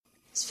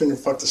It's finna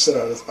fuck the shit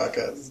out of this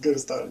podcast. It's good to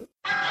start it.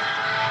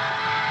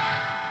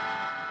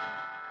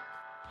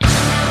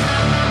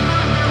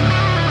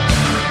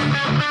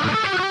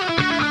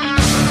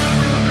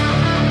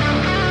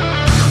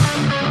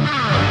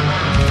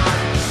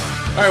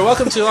 All right,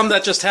 welcome to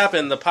That Just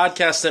Happened, the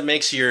podcast that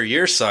makes your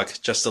year suck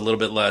just a little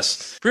bit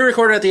less.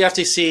 Pre-recorded at the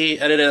FTC,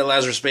 edited at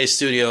Lazarus Bay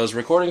Studios,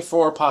 recording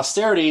for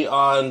posterity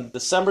on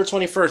December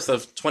 21st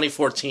of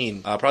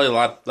 2014. Probably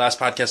the last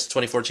podcast of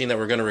 2014 that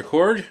we're going to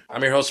record.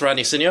 I'm your host,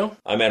 Rodney Sinio.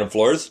 I'm Adam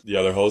Flores, the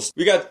other host.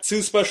 We got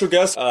two special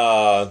guests,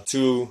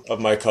 two of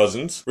my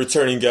cousins,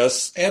 returning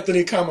guests.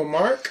 Anthony,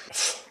 Mark.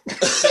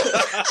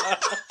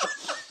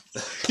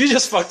 You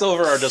just fucked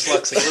over our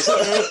dyslexic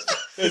listeners.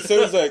 It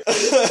sounds like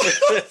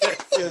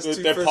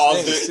they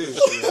paused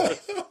it.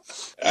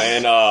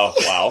 And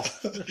wow.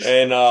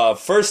 And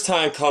first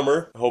time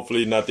comer,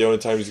 hopefully not the only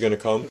time he's gonna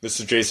come. This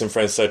is Jason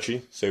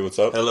Franceschi. Say what's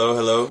up.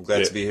 Hello.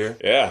 Glad to be here.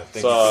 Yeah. Thank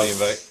you for the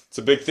invite. It's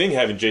a big thing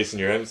having Jason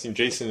here. I haven't seen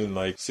Jason in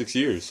like 6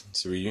 years.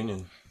 It's a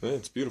reunion. Yeah,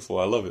 it's beautiful.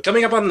 I love it.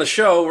 Coming up on the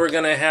show, we're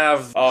going to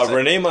have...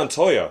 Renee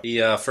Montoya.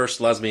 The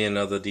first lesbian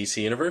of the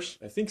DC universe.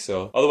 I think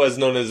so. Otherwise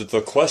known as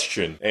The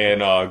Question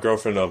and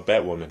girlfriend of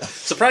Batwoman.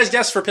 Surprise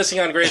guest for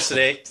Pissing on Grace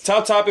today.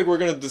 Top topic, we're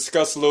going to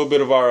discuss a little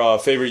bit of our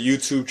favorite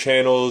YouTube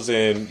channels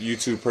and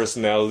YouTube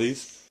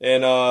personalities.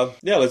 And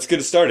yeah, let's get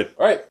it started.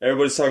 All right,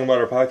 everybody's talking about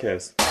our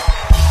podcast.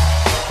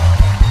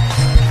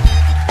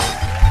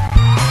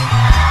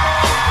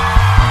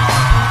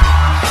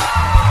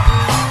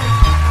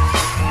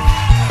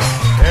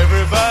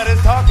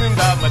 Talking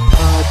about my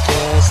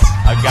podcast.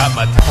 I got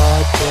my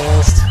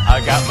podcast.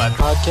 I got my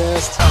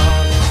podcast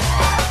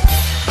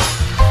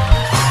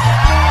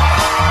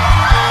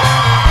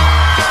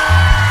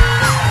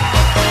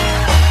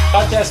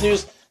on. Podcast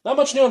news. Not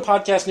much new in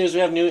podcast news. We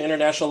have new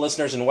international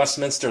listeners in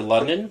Westminster,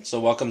 London, so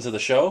welcome to the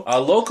show.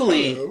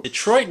 Locally, hello.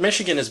 Detroit,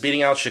 Michigan is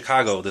beating out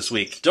Chicago this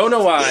week. Don't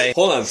know why.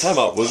 Hold on, time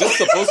out. Was it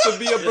supposed to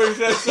be a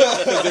British accent?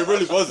 Because it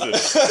really wasn't. It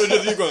was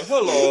just you going,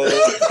 hello.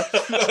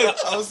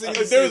 I was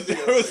thinking there was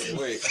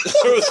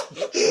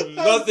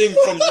nothing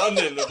from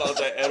London about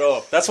that at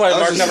all. That's why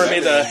Mark never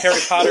made the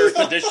Harry Potter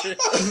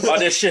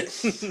audition.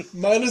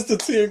 Minus the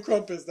tea and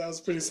crumpets, that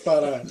was pretty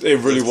spot on. It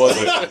really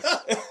wasn't.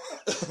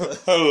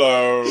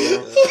 Hello.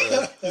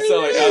 You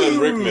sound like Alan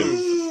Rickman.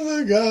 Oh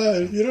my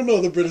god. You don't know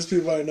the British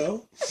people I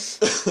know.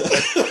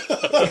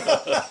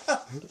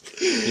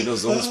 He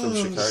knows those from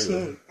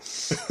Chicago.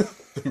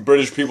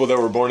 British people that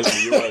were born in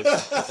the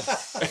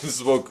U.S. and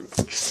spoke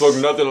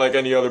nothing like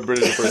any other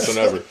British person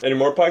ever. Any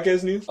more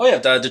podcast news? Oh yeah,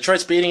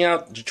 Detroit,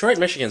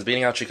 Michigan's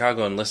beating out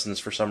Chicago and listens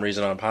for some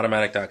reason on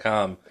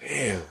Podomatic.com.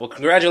 Damn. Well,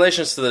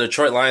 congratulations to the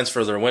Detroit Lions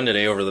for their win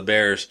today over the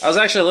Bears. I was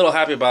actually a little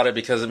happy about it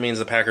because it means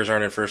the Packers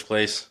aren't in first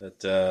place.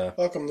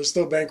 Fuck them, they're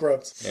still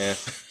bankrupt. Yeah.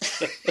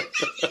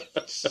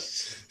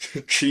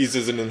 Cheese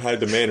isn't in high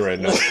demand right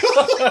now.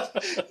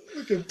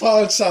 Fucking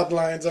pawn shop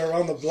lines are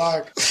around the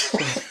block.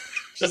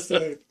 Just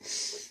a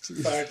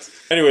fact.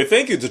 Anyway,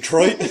 thank you,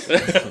 Detroit.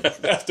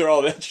 After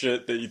all that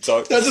shit that you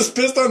talked. I just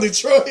pissed on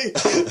Detroit.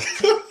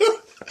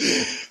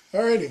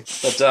 Alrighty.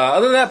 But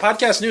other than that,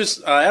 podcast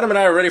news, Adam and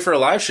I are ready for a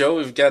live show.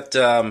 We've got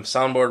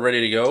soundboard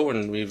ready to go,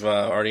 and we've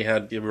already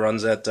had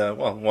runs at,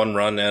 one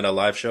run at a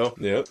live show.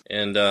 Yep.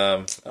 And,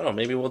 I don't know,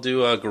 maybe we'll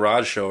do a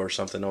garage show or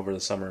something over the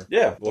summer.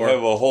 Yeah, we'll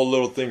have a whole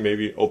little thing,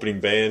 maybe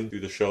opening band, do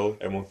the show,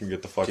 everyone can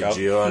get the fuck out.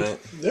 Get Gio on it.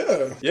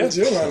 Yeah. Get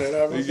Gio on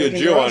it. We get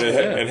Gio on it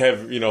and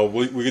have,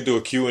 we could do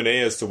a Q&A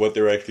as to what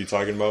they were actually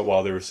talking about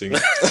while they were singing.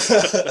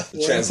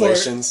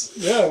 Translations.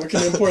 We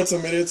can import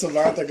some idiot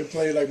savant that could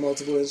play, like,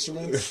 multiple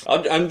instruments.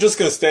 I'm just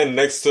gonna stand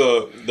next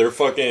to their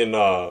fucking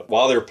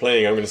while they're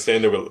playing. I'm gonna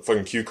stand there with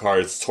fucking cue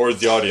cards towards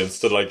the audience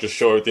to like just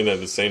show everything that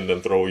they're saying, and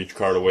then throw each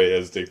card away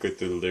as they go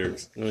through the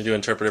lyrics. Can we do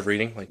interpretive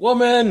reading? Like,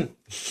 woman!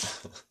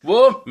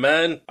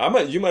 Woman!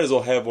 You might as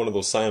well have one of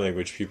those sign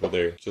language people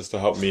there just to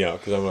help me out,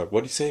 because I'm like,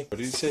 what did he say? What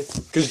did he say?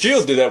 Because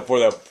Gio did that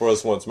for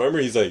us once. Remember?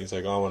 He's like,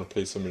 oh, I want to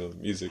play some of the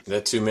music.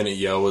 That 2-minute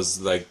yell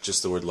was like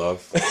just the word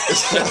love.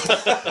 It's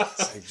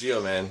like,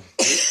 Gio, man,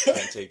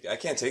 I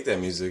can't take that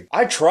music.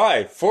 I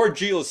try. For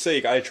Gio's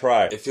sake, I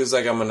try. It feels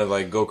like I'm gonna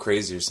like go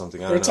crazy or something.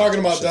 We're talking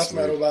about death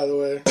metal, by the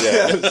way.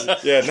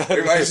 Yeah.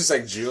 Everybody's just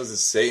like, Gio's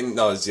is Satan.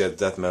 No, it's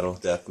death metal.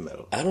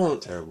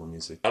 Terrible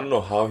music. I don't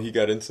know how he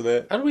got into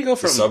that. How do we go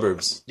from the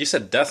suburbs? You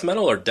said death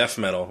metal or deaf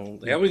metal?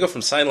 How do we go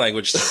from sign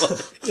language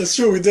to... It's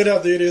true, we did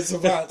have the idiot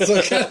savant,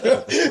 so kind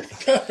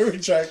of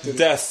retracted.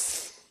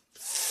 Death.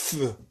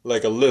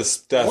 Like a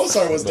lisp. Death.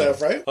 Mozart was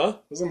deaf, right? Huh?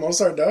 Wasn't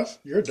Mozart deaf?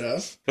 You're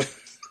deaf.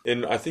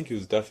 And I think he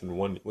was deaf in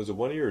was it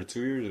 1 year or 2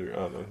 years? Or I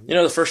don't know. You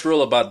know, the first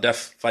rule about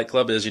Deaf Fight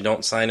Club is you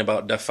don't sign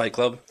about Deaf Fight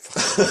Club.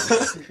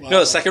 Wow. You know,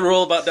 the second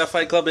rule about Deaf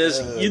Fight Club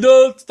is you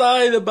don't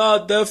sign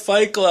about Deaf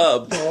Fight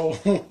Club. Oh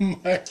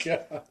my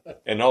god.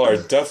 And all our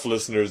deaf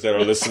listeners that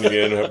are listening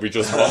in, we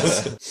just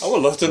lost. I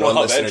would love to know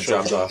how that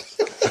dropped off.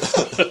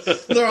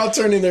 They're all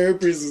turning their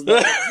earpieces down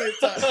at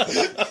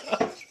the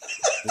same time.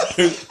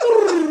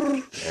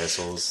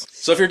 Assholes.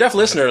 So if you're a deaf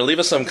listener, leave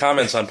us some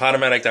comments on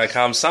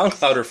Podomatic.com,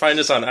 SoundCloud, or find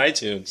us on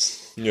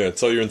iTunes. Yeah,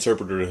 tell your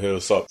interpreter to hit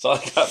us up. That's all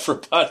I got for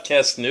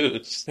podcast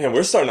news. Man,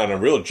 we're starting on a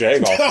real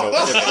jag off note.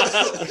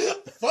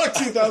 Fuck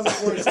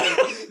 2014.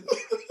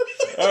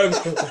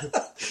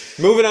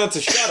 Moving on to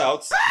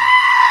shout-outs.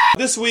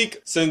 This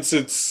week, since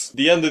it's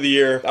the end of the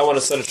year, I want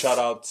to send a shout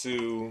out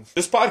to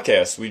this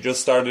podcast. We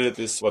just started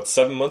it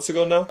 7 months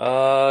ago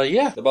now?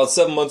 Yeah. About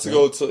 7 months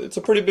ago. It's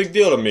a pretty big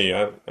deal to me.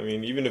 I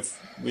mean, even if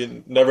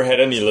we never had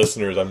any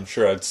listeners, I'm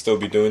sure I'd still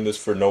be doing this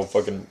for no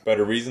fucking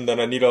better reason than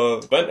I need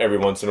to vent every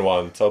once in a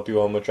while and tell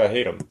people how much I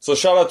hate them. So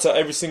shout out to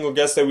every single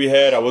guest that we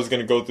had. I was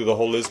going to go through the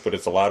whole list, but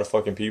it's a lot of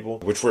fucking people,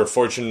 which we're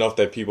fortunate enough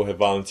that people have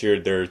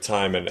volunteered their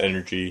time and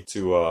energy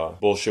to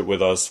bullshit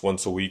with us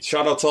once a week.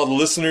 Shout out to all the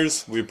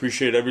listeners. We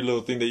appreciate every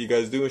little thing that you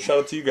guys do, and shout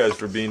out to you guys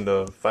for being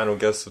the final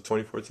guests of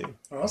 2014.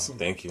 Awesome.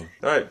 Thank you.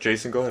 All right,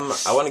 Jason, go ahead.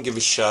 I want to give a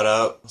shout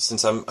out,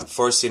 since I'm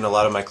forcing a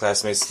lot of my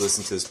classmates to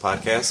listen to this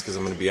podcast because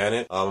I'm going to be on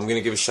it. I'm going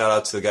to give a shout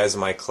out to the guys in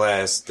my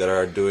class that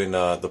are doing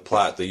the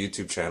Plot, the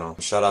YouTube channel.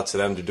 Shout out to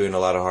them. They're doing a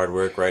lot of hard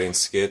work writing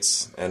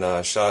skits, and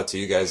shout out to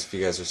you guys if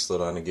you guys are still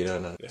down to get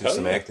on do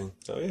some acting.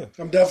 Oh yeah,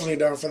 I'm definitely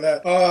down for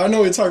that. I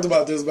know we talked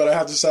about this, but I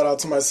have to shout out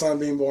to my son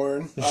being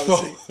born.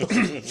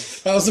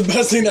 Obviously, that was the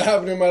best thing that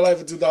happened in my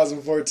life in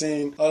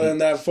 2014. Other than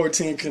that,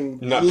 14 can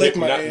lick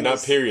my anus.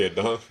 Not period,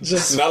 huh?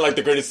 Just not like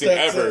the greatest thing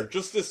ever. it.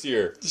 Just this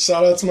year.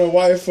 Shout out to my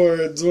wife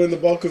for doing the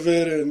bulk of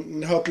it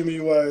and helping me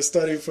while I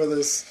study for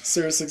this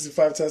Series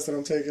 65 test that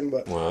I'm taking.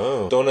 But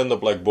wow, don't end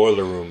up like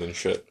Boiler Room and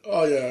shit.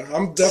 Oh yeah,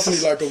 I'm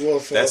definitely like a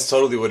wolf. That's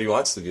totally what he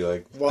wants to be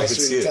like. Wall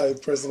Street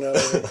type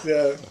personality.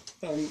 Yeah,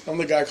 I'm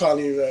the guy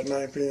calling you at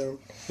 9 p.m.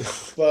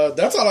 But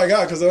that's all I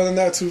got, because other than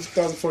that,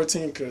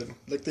 2014 could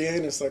lick the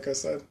anus, like I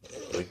said.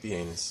 Lick the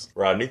anus.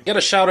 Rodney? Got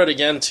a shout out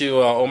again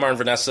to Omar and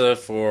Vanessa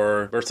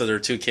for birth of their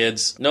 2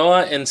 kids,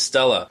 Noah and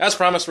Stella. As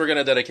promised, we're going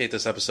to dedicate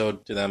this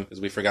episode to them,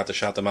 because we forgot to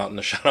shout them out in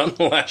the shout out in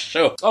the last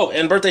show. Oh,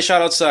 and birthday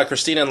shout outs,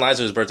 Christina and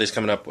Liza, whose birthday's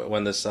coming up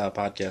when this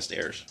podcast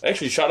airs.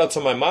 Actually, shout out to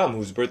my mom,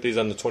 whose birthday's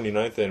on the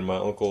 29th, and my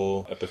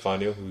uncle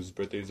Epifanio, whose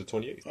birthday is the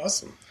 28th.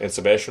 Awesome. And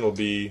Sebastian will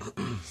be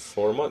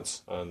 4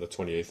 months on the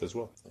 28th as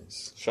well.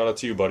 Nice. Shout out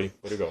to you, buddy.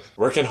 Way to go.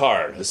 Working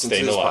hard. Listen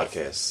staying to this alive.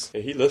 podcast.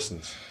 Yeah, he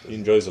listens. He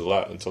enjoys it a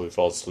lot until he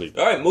falls asleep.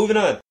 All right, moving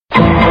on.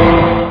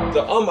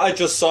 The I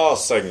Just Saw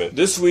segment.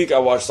 This week I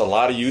watched a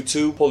lot of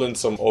YouTube, pulled in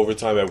some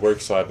overtime at work,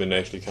 so I've been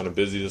actually kind of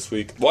busy this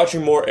week.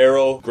 Watching more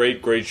Arrow,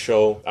 great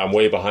show. I'm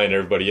way behind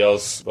everybody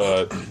else,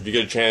 but if you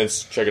get a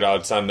chance, check it out.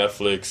 It's on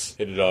Netflix.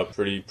 Hit it up.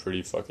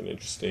 Pretty fucking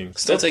interesting.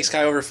 Still takes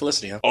Kai over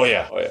Felicity, huh? Oh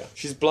yeah.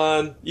 She's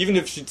blonde. Even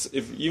if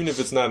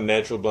it's not a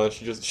natural blonde,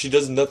 she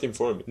does nothing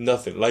for me.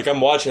 Nothing. Like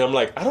I'm watching, I'm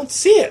like, I don't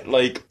see it.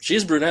 Like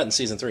she's brunette in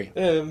season 3.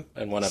 And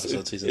one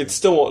episode season 3. It's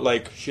still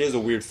like she has a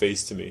weird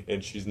face to me,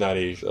 and she's not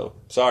Asian. So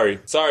sorry,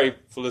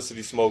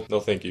 Felicity Smoke. No,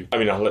 thank you. I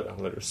mean, I'll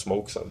let her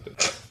smoke something.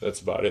 That's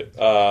about it.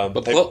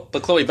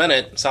 But Chloe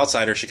Bennett,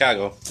 Southsider,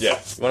 Chicago. Yeah,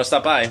 you want to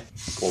stop by?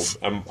 Well,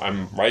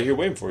 I'm right here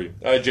waiting for you.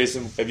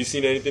 Jason, have you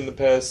seen anything in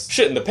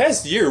the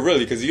past year, really?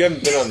 Because you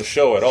haven't been on the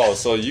show at all,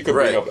 so you could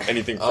bring up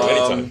anything from any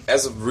time.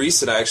 As of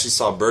recent, I actually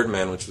saw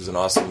Birdman, which was an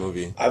awesome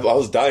movie. I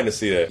was dying to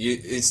see that.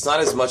 It's not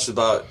as much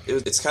about.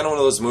 It's kind of one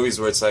of those movies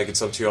where it's like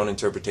it's up to your own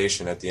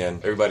interpretation at the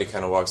end. Everybody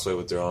kind of walks away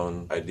with their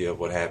own idea of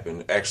what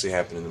actually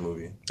happened in the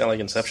movie. Kind of like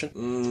Inception?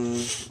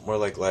 More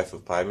like Life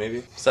of Pi,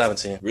 maybe? Still haven't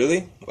seen it.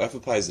 Really? Life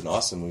of Pi is an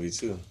awesome movie,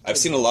 too. I've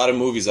seen a lot of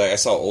movies. I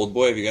saw Old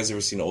Boy. Have you guys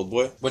ever seen Old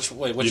Boy? Which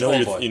Old Boy?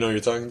 You know who you're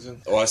talking to?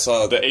 Oh, I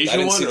saw... The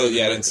Asian one? I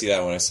didn't see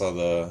that one. I saw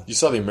the... You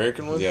saw the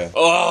American one? Yeah.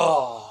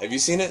 Oh! Have you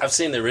seen it? I've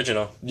seen the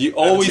original. You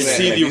always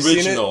see the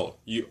original.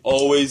 You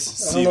always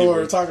see I don't know what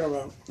we're talking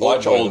about.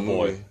 Watch Old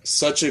Boy.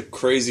 Such a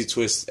crazy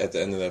twist at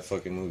the end of that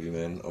fucking movie,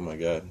 man. Oh my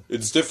god.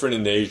 It's different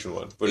in the Asian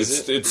one, but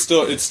it's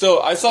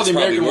still. I saw the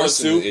American one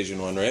too. The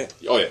Asian one, right?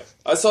 Oh yeah,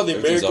 I saw the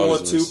American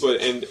one too,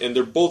 but and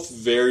they're both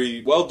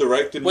very well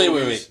directed.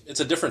 Wait. It's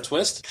a different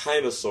twist?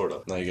 Kind of, sort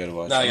of. Now you gotta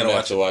watch. Now you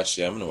gotta watch.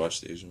 Yeah, I'm gonna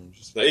watch the Asian one.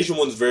 The Asian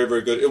one's very,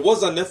 very good. It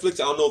was on Netflix.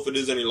 I don't know if it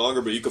is any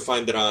longer, but you can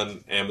find it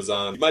on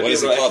Amazon. What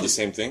is it called? The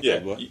same thing? Yeah.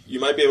 You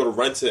might be able to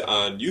rent it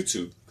on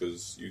YouTube,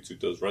 because YouTube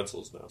does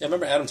rentals now. Yeah, I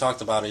remember Adam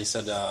talked about it. He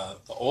said the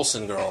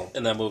Olsen girl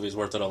in that movie is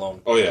worth it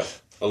alone. Oh yeah,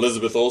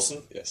 Elizabeth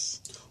Olsen.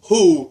 Yes.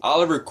 Who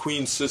Oliver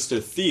Queen's sister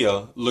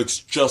Thea looks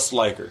just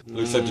like her.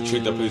 Looks like the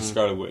chick that plays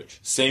Scarlet Witch.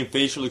 Same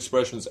facial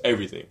expressions,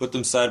 everything. Put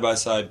them side by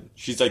side.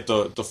 She's like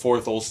the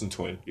fourth Olsen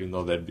twin, even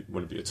though that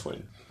wouldn't be a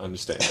twin. I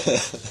understand.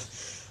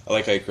 I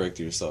like how you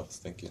corrected yourself.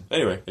 Thank you.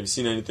 Anyway, have you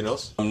seen anything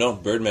else? No,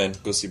 Birdman.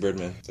 Go see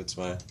Birdman. That's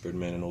my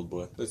Birdman and Old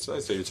Boy. It's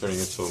nice that you're turning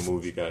into a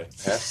movie guy.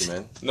 Have to,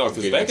 man. No,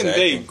 because back in the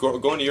day,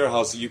 going to your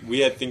house,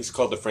 we had things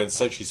called the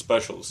Franceschi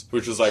specials,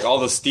 which was like all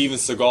the Steven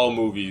Seagal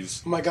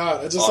movies. Oh my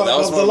god, I just saw that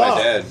was more of my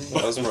dad.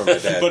 That was more of my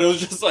dad. But it was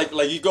just like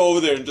you go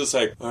over there and just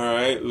like, all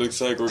right, looks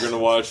like we're gonna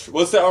watch.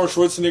 What's that Arnold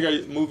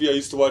Schwarzenegger movie I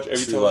used to watch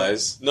every True time?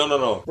 Lies.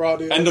 No. Raw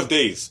Deal. End of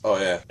Days. Oh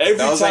yeah. Every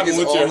time we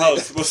went to your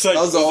house, was like,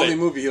 that was the only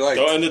movie you liked.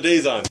 Go End of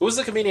Days on. Who was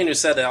the comedian who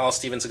said that all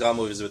Steven Seagal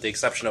movies, with the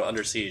exception of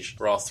Under Siege,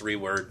 were all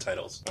 3-word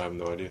titles? I have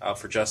no idea. Out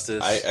for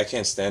Justice. I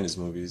can't stand his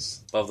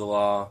movies. Above the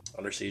Law.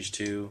 Under Siege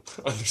 2.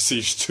 Under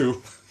Siege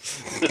 2.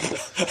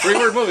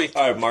 Three-word movie.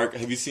 All right, Mark,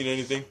 have you seen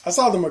anything? I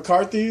saw The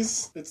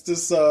McCarthys. It's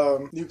this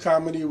new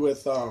comedy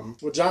with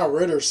John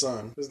Ritter's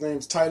son. His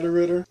name's Tyler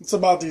Ritter. It's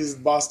about these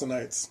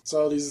Bostonites.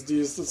 So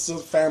it's a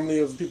family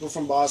of people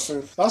from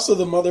Boston. Also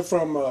the mother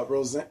from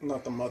Roseanne,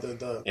 not the mother,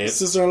 the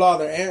sister-in-law,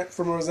 their aunt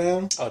from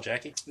Roseanne. Oh,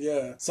 Jackie?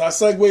 Yeah. So I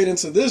segued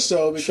into this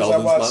show because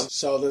Sheldon's I watched mom?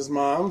 Sheldon's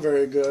mom.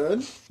 Very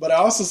good. But I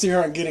also see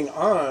her on Getting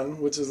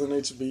On, which is an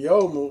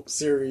HBO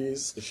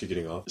series. Is she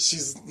getting off?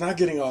 She's not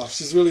getting off.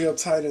 She's really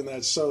uptight in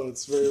that show.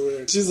 It's very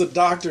weird. She's a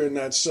doctor in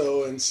that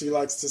show, and she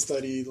likes to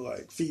study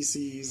like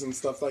feces and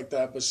stuff like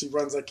that, but she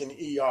runs like an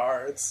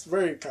ER. It's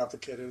very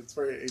complicated. It's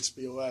very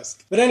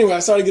HBO-esque. But anyway, I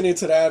started getting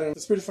into that, and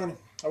it's pretty funny.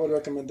 I would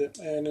recommend it.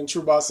 And in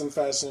true Boston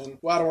fashion,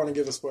 well, I don't want to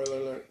give a spoiler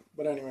alert,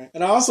 but anyway.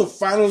 And I also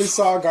finally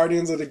saw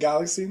Guardians of the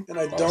Galaxy, and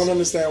I don't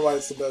understand why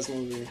it's the best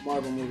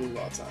Marvel movie of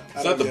all time.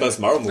 It's not the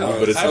best Marvel movie,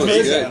 but it's I've really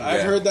heard good. that.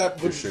 I've heard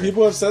that. But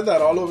people have said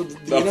that all over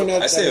the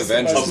internet. I say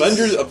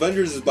Avengers.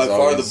 Avengers is by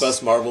far the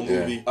best Marvel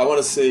movie. Yeah. I want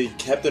to say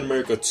Captain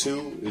America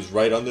 2 is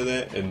right under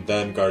that, and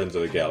then Guardians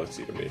of the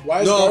Galaxy to me.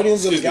 Why is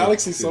Guardians of the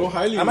Galaxy so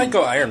highly? I might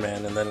go Iron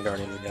Man and then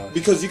Guardians of the Galaxy.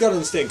 Because you gotta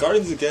understand,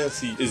 Guardians of the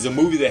Galaxy is a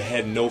movie that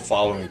had no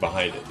following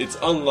behind it. It's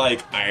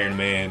unlike Iron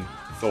Man,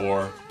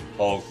 Thor,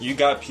 Hulk. You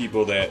got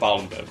people that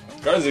follow them.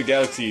 Guardians of the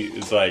Galaxy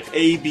is like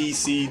A, B,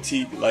 C,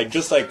 T, like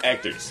just like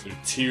actors. They're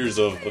tiers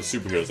of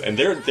superheroes, and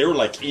they were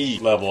like E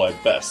level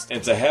at best.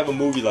 And to have a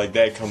movie like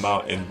that come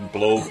out and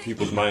blow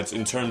people's minds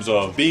in terms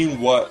of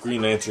being what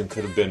Green Lantern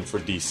could have been for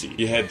DC.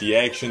 You had the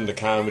action, the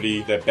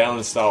comedy that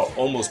balanced out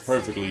almost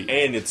perfectly,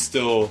 and it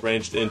still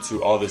branched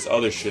into all this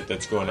other shit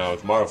that's going on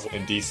with Marvel.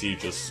 And DC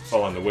just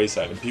fell on the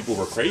wayside, and people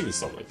were craving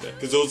something like that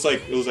because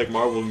it was like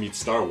Marvel meets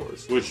Star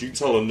Wars, which you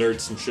tell a nerd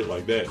some shit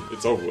like that,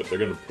 it's over with. They're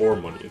gonna pour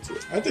money into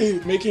it. Aren't they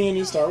making a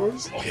new Star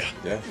Wars? Oh yeah.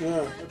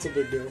 Yeah, that's a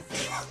big deal.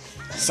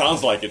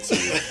 Sounds like it to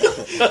you.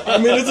 I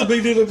mean, it's a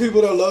big deal to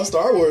people that love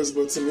Star Wars,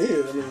 but to me,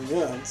 I mean,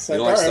 yeah, it's like,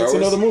 alright, it's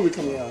another movie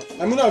coming out.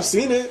 I mean, I've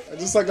seen it.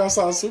 Just like I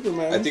saw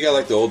Superman. I think I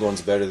like the old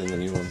ones better than the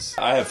new ones.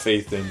 I have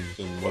faith in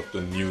what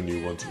the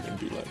new ones are going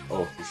to be like.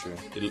 Oh, for sure.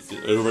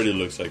 It already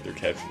looks like they're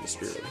capturing the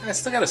spirit of it. I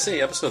still gotta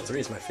say, Episode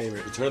 3 is my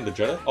favorite. Return of the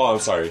Jedi? Oh, I'm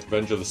sorry.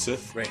 Revenge of the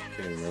Sith? Right.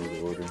 I can't remember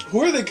the order.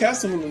 Who are they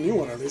casting in the new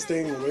one? Are they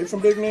staying away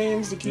from big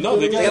names? To keep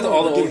They got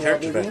all the old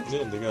characters back.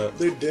 Yeah,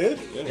 They did?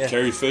 Yeah.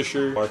 Carrie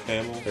Fisher, Mark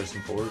Hamill,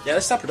 Harrison Ford. Yeah, they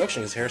stopped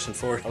production because Harrison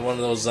Ford, on one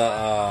of those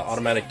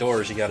automatic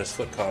doors, he got his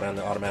foot caught on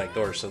the automatic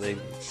door, so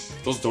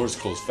those doors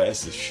close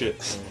fast as shit.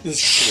 I can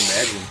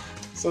imagine.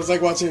 So it's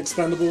like watching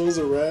Expendables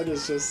or Red.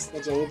 It's just a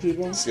bunch of old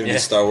people. It's gonna be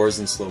Star Wars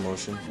in slow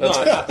motion. No,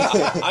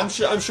 I'm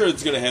sure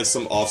it's gonna have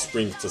some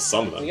offspring to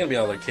some of them. They're gonna be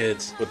all their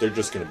kids, but they're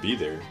just gonna be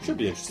there. Should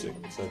be interesting.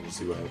 Excited to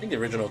see what happens. I think the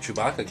original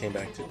Chewbacca came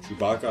back too.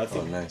 Chewbacca, I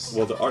think. Oh, nice.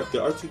 Well, the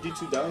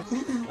R2D2 died.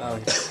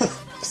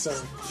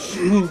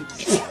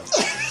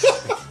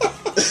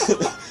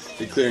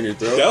 You clearing your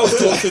throat? That was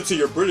closer to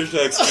your British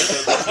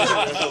accent.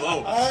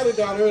 Hello. I had it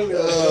down earlier.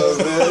 Oh,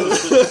 man.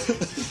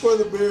 For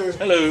the beer.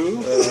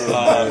 Hello.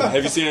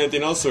 Have you seen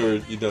anything else, or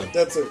you done?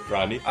 That's it.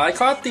 Rodney? I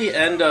caught the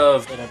end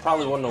of, and I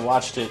probably wouldn't have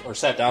watched it or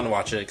sat down to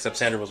watch it, except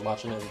Sandra was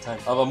watching it at the time,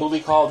 of a movie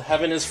called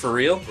Heaven is for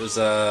Real. It was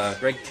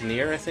Greg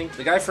Kinnear, I think.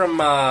 The guy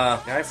from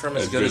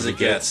As Good as It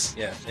Gets.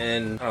 Yeah.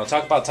 And, I don't know,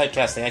 talk about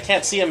typecasting. I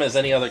can't see him as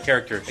any other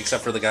character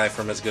except for the guy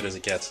from As Good as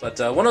It Gets. But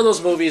one of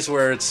those movies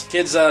where it's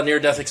kids'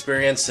 near-death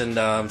experience,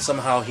 and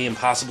somehow he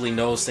impossibly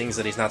knows things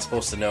that he's not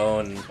supposed to know.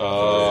 And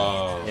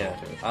yeah.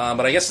 Okay.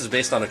 But I guess it's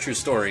based on a true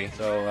story.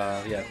 So,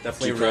 yeah,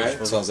 definitely.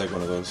 It sounds like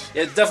one of those.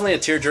 Yeah, it's definitely a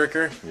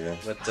tearjerker. Yeah.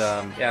 But,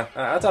 yeah,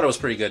 I thought it was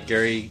pretty good.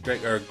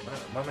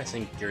 Why am I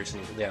saying Gary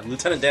Sinise? Yeah,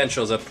 Lieutenant Dan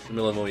shows up in the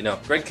middle of the movie. No,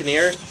 Greg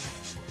Kinnear.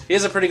 He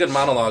has a pretty good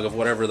monologue of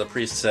whatever the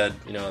priest said,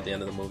 at the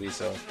end of the movie,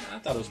 so I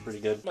thought it was pretty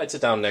good. Might sit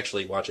down and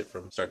actually watch it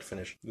from start to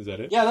finish. Is that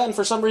it? Yeah, and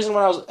for some reason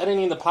when I was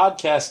editing the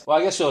podcast, well,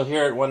 I guess you'll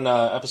hear it when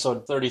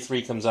episode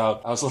 33 comes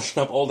out, I was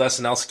looking up old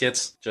SNL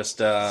skits,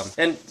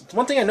 and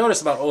one thing I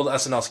noticed about old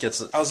SNL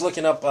skits, I was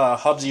looking up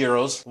Hub's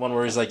Euros, one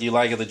where he's like, you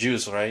like the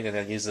juice, right? And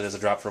I used it as a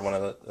drop for one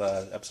of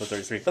the episode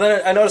 33. But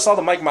then I noticed all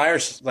the Mike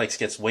Myers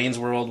skits. Wayne's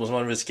World was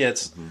one of his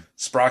skits. Mm-hmm.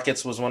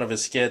 Sprockets was one of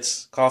his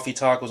skits. Coffee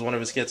Talk was one of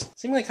his skits.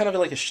 Seemed like kind of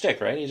like a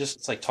shtick, right?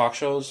 It's like talk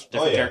shows,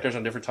 different characters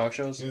on different talk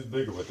shows. He was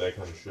bigger with that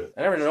kind of shit.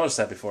 I never noticed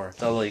that before.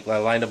 Until I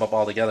lined them up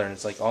all together, and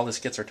it's like all the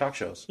skits are talk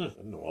shows. I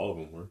didn't know all of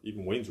them were.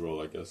 Even Wayne's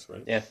World, I guess,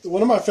 right? Yeah.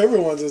 One of my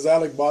favorite ones is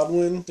Alec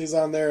Baldwin. He's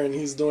on there, and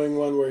he's doing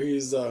one where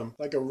he's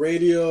like a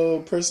radio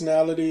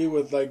personality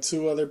with like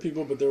two other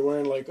people, but they're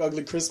wearing like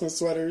ugly Christmas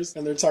sweaters,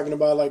 and they're talking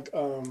about like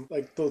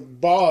the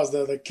balls,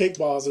 the cake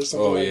balls or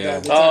something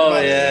that.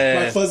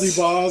 My fuzzy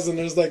balls, and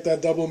there's like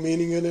that double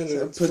meaning in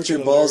it. Put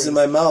your balls in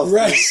my mouth.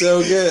 Right. It's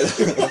so good.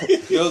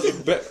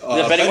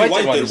 Betty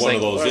White did one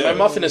of those. My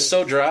muffin is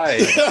so dry.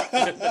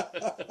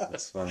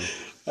 That's funny.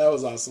 That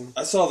was awesome.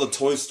 I saw the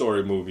Toy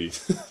Story movie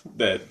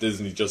that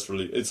Disney just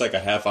released. It's like a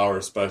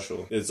half-hour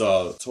special. It's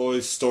a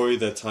Toy Story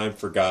That Time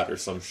Forgot or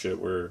some shit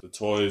where the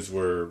toys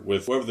were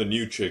with whoever the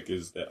new chick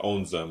is that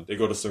owns them. They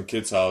go to some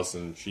kid's house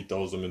and she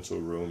throws them into a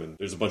room and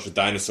there's a bunch of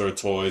dinosaur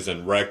toys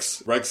and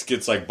Rex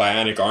gets like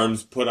bionic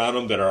arms put on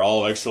him that are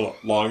all extra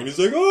long and he's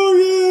like, oh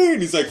yeah!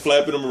 And he's like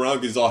flapping them around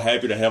because he's all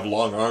happy to have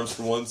long arms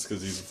for once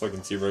because he's a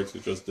fucking T-Rex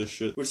with just this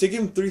shit. Which they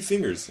give him 3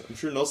 fingers. I'm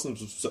sure Nelson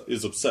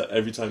is upset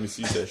every time he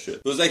sees that shit.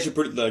 It was actually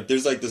pretty, like,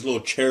 there's like this little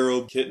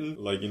cherub kitten,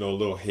 like, you know, a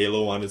little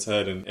halo on its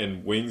head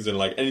and wings and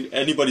like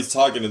anybody's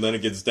talking and then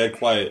it gets dead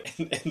quiet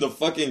and the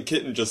fucking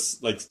kitten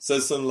just like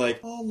says something like,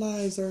 all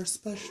lives are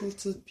special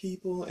to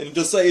people, and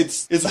just like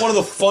it's one of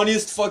the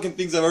funniest fucking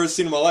things I've ever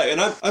seen in my life.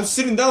 And I'm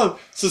sitting down,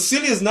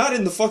 Cecilia's not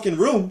in the fucking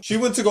room, she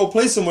went to go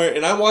play somewhere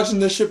and I'm watching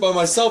this shit by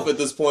myself at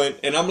this point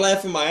and I'm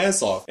laughing my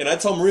ass off. And I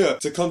tell Maria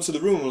to come to the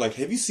room. I'm like,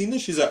 have you seen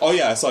this? She's like, oh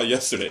yeah, I saw it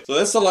yesterday. So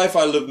that's the life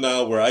I live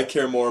now, where I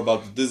care more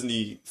about the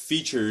Disney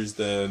features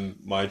than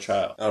my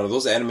child. I don't know,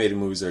 those animated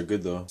movies are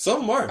good though.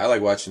 Some are. I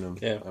like watching them.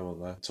 Yeah. I won't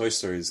lie. Toy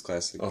Story is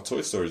classic. Oh,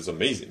 Toy Story is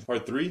amazing.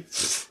 Part 3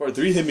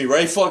 hit me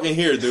right fucking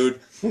here, dude.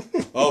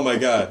 Oh my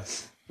god.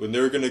 When they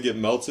were gonna get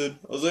melted,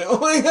 I was like, oh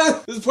my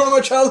god, this is part of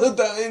my childhood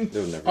dying.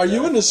 They'll never Are die.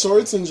 you into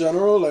shorts in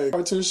general? Like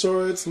cartoon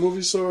shorts,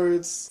 movie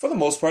shorts? For the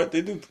most part,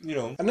 they do, you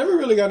know. I never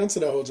really got into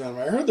that whole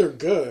genre. I heard they're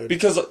good.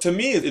 Because to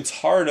me, it's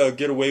hard to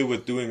get away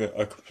with doing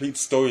a complete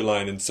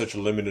storyline in such a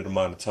limited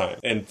amount of time.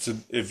 And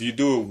if you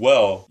do it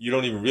well, you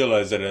don't even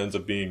realize that it ends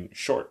up being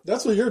short.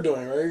 That's what you're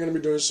doing, right? You're going to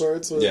be doing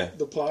shorts with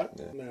the plot?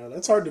 Yeah,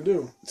 that's hard to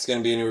do. It's going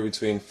to be anywhere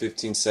between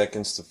 15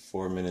 seconds to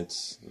 4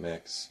 minutes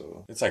max.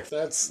 So it's like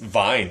that's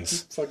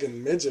Vines.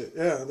 Fucking midget.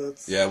 Yeah,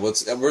 that's... Yeah, well,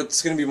 it's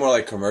going to be more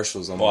like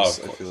commercials almost,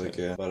 Well, of course, I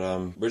feel like,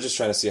 But we're just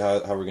trying to see how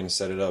we're going to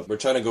set it up. We're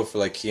trying to go for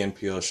like Key and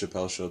Peele,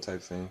 Chappelle Show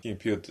type thing. Key and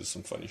Peele does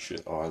some funny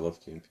shit. Oh, I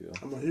love Key and Peele.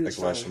 I'm a huge I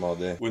can watch them all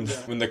day. When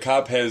the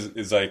cop has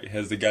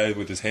the guy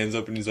with his hands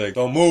up and he's like,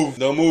 don't move,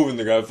 and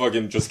the guy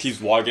fucking just keeps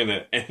walking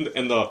and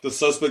the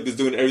suspect is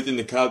doing everything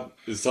the cop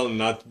is telling him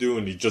not to do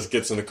and he just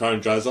gets in the car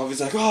and drives off.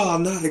 He's like, oh,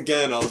 not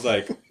again. I was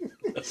like,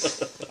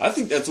 I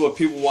think that's what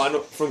people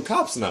want from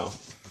cops now.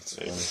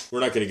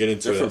 We're not going to get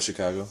into it. They're from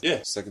Chicago. Yeah.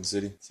 Second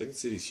City. Second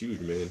City's huge,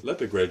 man.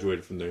 Lepe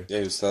graduated from there. Yeah,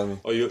 he was telling me.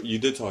 Oh, you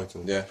did talk to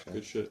him? Yeah.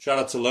 Good shit. Shout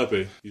out to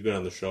Lepe. He's been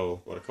on the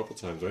show, a couple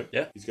times, right?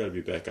 Yeah. He's got to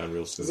be back on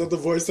real soon. Is that the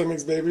voice that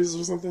makes babies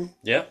or something?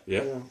 Yeah.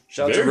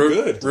 Shout out to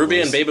good.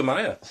 Ruby and Baby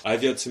Maya.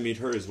 I've yet to meet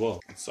her as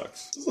well. It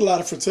sucks. There's a lot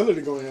of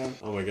fertility going on.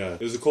 Oh my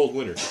god. It was a cold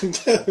winter.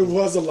 It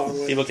was a long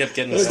winter. People kept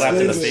getting slapped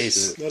in the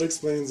face. That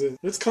explains it.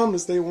 It's calm to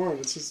stay warm.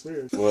 It's just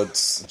weird. Well,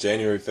 it's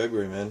January,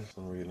 February, man.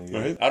 When we're gonna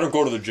get Right? I don't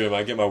go to the gym.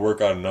 I get my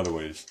workout in other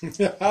ways.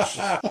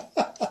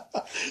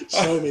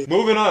 Show me.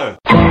 Moving on.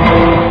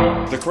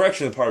 The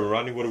correction department,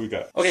 Rodney, what do we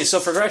got? Okay,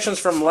 so for corrections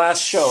from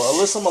last show,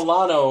 Alyssa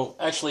Milano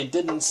actually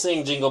didn't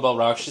sing Jingle Bell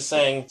Rock. She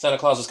sang Santa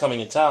Claus is Coming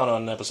to Town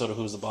on an episode of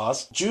Who's the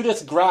Boss.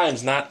 Judith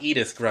Grimes, not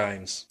Edith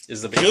Grimes,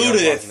 is the baby.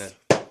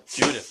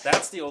 Judith.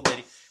 That's the old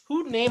lady.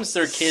 Who names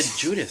their kid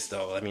Judith,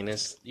 though? I mean,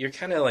 you're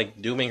kind of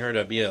like dooming her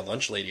to be a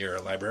lunch lady or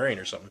a librarian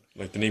or something.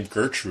 Like the name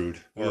Gertrude.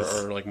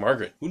 Or like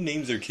Margaret. Who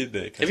names their kid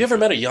that? Have you ever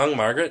met a young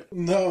Margaret?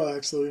 No,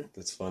 actually.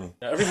 That's funny.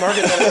 Every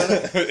Margaret that I've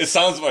ever known. It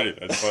sounds funny.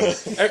 That's funny.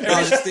 I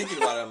was just thinking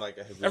about it. I'm like,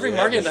 every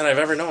Margaret that I've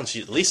ever known,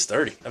 she's at least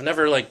 30. I've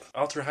never,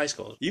 all through high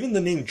school. Even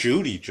the name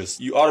Judy,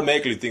 you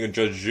automatically think of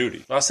Judge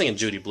Judy. I was thinking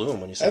Judy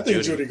Blume when you said Judy.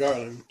 I think Judy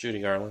Garland.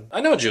 Judy Garland.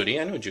 I know Judy.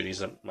 I know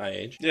Judy's at my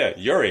age. Yeah,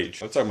 your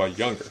age. I'm talking about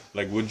younger.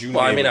 Like, would you?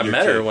 Well, I mean, I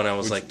met her when I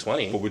was like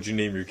 20. But would you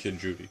name your kid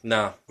Judy?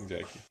 No.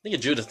 Exactly.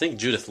 Think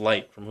Judith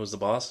Light from Who's the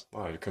Boss.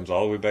 Wow, it comes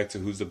all the way back to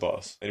Who's the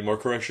Boss. Any more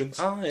corrections?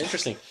 Oh,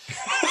 interesting.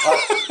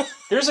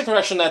 Here's a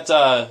correction that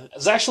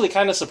is actually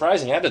kind of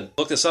surprising. I had to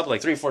look this up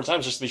like 3 or 4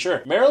 times just to be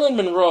sure. Marilyn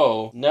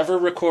Monroe never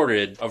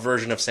recorded a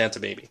version of Santa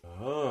Baby.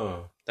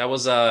 Oh. That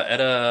was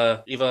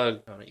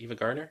Eva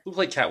Gardner? Who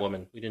played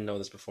Catwoman? We didn't know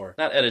this before.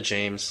 Not Etta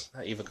James.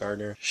 Not Eva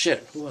Gardner.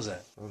 Shit, who was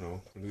that? I don't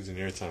know. I'm losing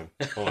airtime.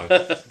 Hold on.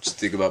 Just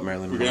think about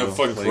Marilyn Monroe. We're going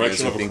to have a fucking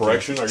correction of a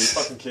correction? Are you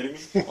fucking kidding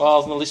me?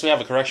 Well, at least we have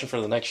a correction for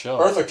the next show.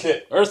 Eartha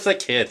Kitt. Eartha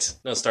Kitt.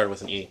 No, it started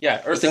with an E.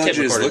 Yeah, Eartha Kitt What did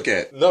you just recorded. look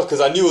at? No,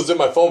 because I knew it was in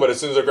my phone, but as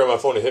soon as I grabbed my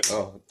phone, it hit me.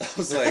 Oh, I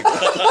was like,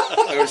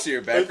 I want to see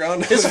your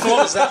background. His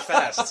phone is that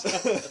fast.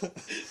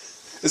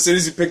 As soon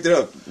as you picked it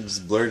up, you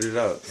just blurted it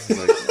out. I was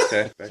like,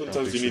 okay.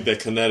 Sometimes you need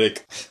that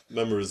kinetic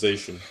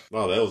memorization.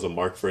 Wow, that was a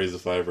Mark phrase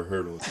if I ever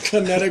heard one.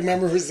 Kinetic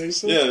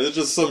memorization? Yeah, it's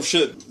just some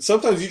shit.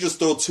 Sometimes you just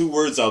throw 2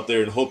 words out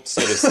there and hope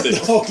that it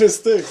sticks. Hope it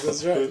sticks,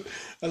 that's right.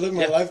 I live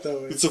my life that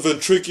way. It's a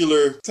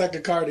ventricular...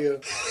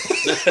 Tachycardia.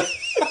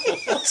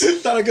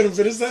 Thought I couldn't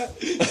finish that?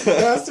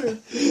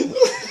 Bastard.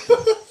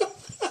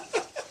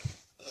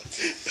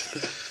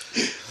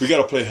 We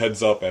gotta play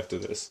Heads Up after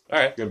this. All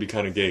right. It's gonna be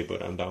kind of gay,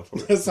 but I'm down for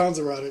it. That sounds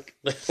erotic.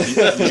 You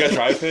got your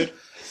iPad?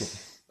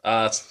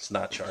 It's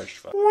not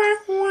charged. But...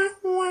 You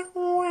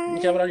can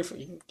get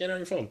it on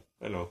your phone.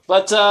 I know.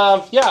 But,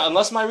 yeah,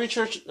 unless my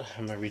research...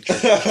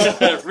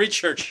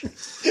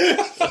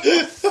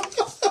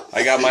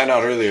 I got mine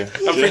out earlier.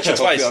 I'm preaching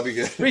twice. I'll be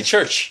good. Read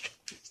church.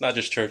 It's not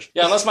just church.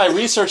 Yeah, unless my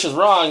research is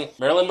wrong,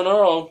 Marilyn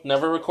Monroe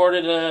never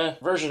recorded a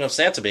version of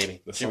Santa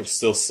Baby. The song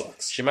still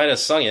sucks. She might have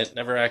sung it,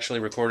 never actually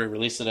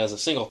released it as a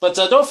single. But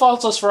don't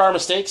fault us for our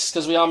mistakes,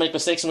 because we all make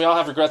mistakes and we all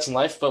have regrets in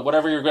life. But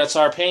whatever your regrets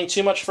are, paying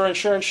too much for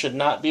insurance should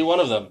not be one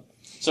of them.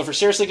 So for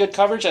seriously good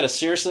coverage at a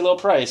seriously low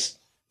price,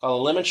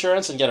 call Lim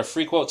Insurance and get a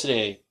free quote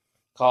today.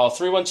 Call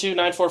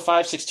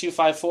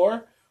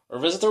 312-945-6254 or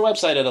visit their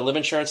website at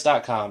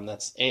aliminsurance.com.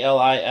 That's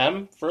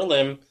ALIM for a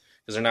limb,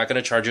 because they're not going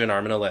to charge you an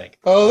arm and a leg.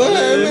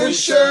 Lim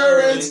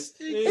Insurance,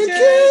 in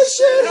case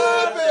shit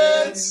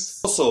happens.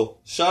 Also,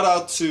 shout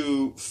out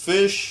to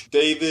Fish,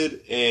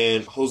 David,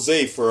 and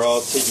Jose for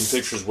all taking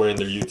pictures wearing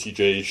their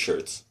UTJH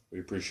shirts. We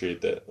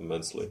appreciate that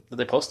immensely. Did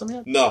they post them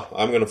yet? No,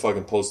 I'm gonna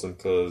fucking post them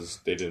because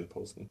they didn't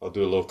post them. I'll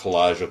do a little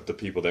collage of the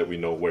people that we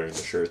know wearing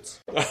the shirts.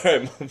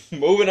 Alright,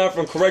 moving on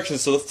from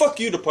corrections to the fuck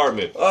you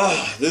department.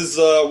 This is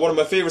one of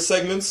my favorite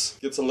segments.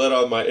 Get to let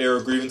out my air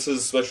of grievances,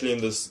 especially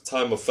in this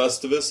time of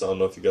Festivus. I don't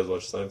know if you guys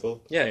watch Seinfeld.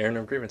 Yeah, airing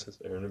of grievances.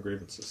 Airing of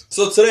grievances.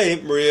 So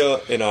today,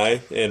 Maria and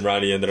I, and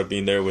Ronnie ended up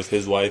being there with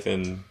his wife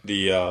and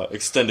the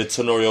extended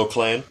Tenorio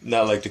clan,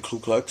 not like the Ku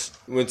Klux.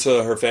 We went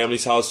to her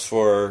family's house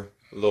for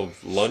a little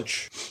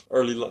lunch,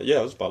 yeah,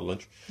 it was about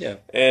lunch. Yeah.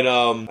 And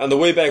on the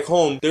way back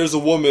home, there's a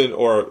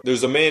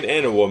man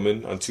and a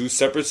woman on two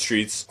separate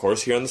streets, of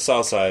course here on the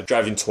south side,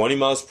 driving 20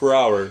 miles per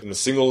hour in a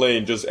single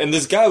lane, and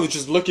this guy was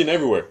just looking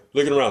everywhere,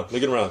 looking around.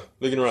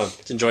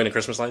 Just enjoying the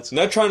Christmas lights?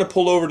 Not trying to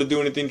pull over to do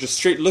anything, just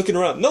straight looking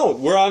around. No,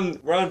 we're on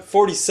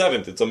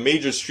 47th. It's a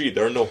major street.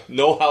 There are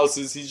no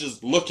houses. He's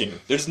just looking.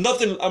 There's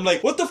nothing. I'm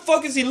like, what the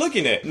fuck is he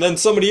looking at? And then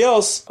somebody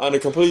else on a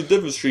completely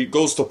different street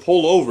goes to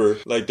pull over,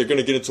 like they're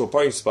gonna get into a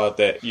parking spot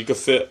that you could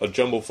fit a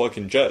jumbo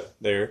fucking jet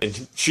there.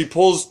 And she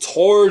pulls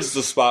towards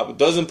the spot, but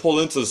doesn't pull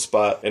into the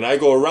spot. And I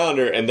go around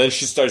her, and then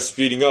she starts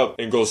speeding up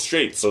and goes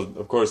straight. So,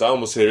 of course, I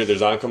almost hit her.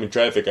 There's oncoming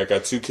traffic. I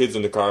got two kids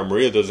in the car.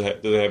 Maria doesn't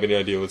have any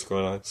idea what's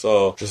going on.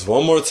 So, just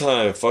one more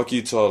time, fuck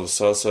you to all the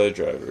Southside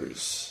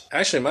drivers.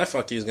 Actually, my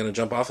fuck you is going to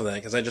jump off of that,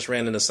 because I just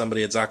ran into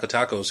somebody at Zaco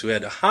Tacos who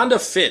had a Honda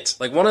Fit,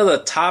 like one of the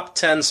top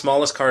 10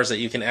 smallest cars that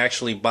you can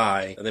actually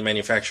buy that they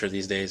manufacture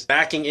these days,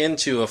 backing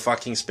into a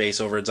fucking space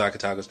over at Zaco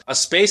Tacos. A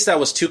space that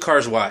was 2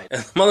 cars wide.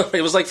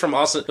 It was like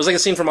a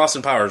scene from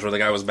Austin Powers where the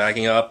guy was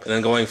backing up and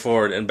then going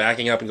forward and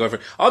backing up and going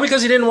forward. All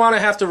because he didn't want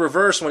to have to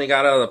reverse when he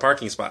got out of the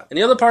parking spot. And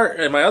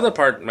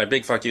my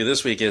big fuck you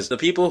this week is the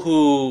people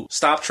who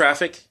stop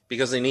traffic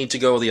because they need to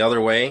go the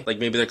other way. Like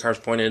maybe their car's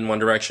pointed in one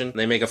direction and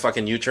they make a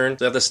fucking U-turn.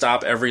 They have to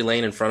stop every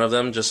lane in front of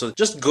them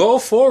just go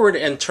forward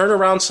and turn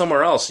around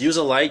somewhere else. Use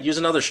a light, use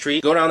another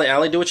street, go down the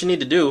alley, do what you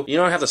need to do. You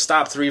don't have to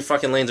stop 3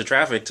 fucking lanes of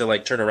traffic to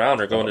like turn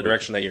around or go in the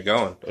direction that you're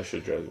going. I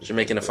should drive. You're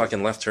making a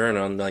fucking left turn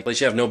on like a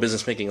place you have no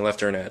business making a left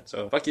turn at.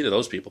 So fuck you to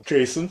those people.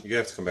 Jason, you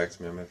have to come back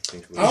to me. I'm gonna have to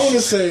think of it. I want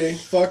to say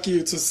fuck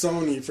you to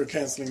Sony for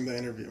canceling the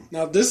interview.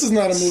 Now this is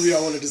not a movie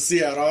I wanted to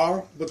see at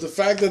all, but the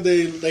fact that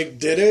they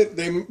did it,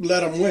 they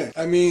let him win.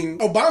 I mean,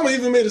 Obama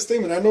even made a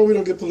statement. I know we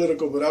don't get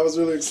political, but I was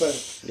really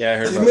excited. Yeah, I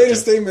heard. He made a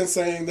statement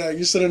saying that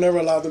you should have never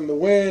allowed them to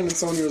win, and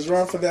Sony was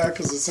wrong for that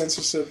because of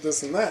censorship,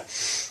 this and that.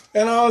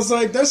 And I was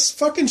like, that's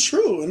fucking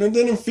true. And it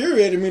then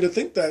infuriated me to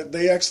think that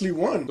they actually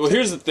won. Well,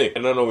 here's the thing.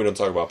 And I know we don't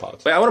talk about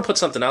politics. Wait, I want to put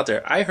something out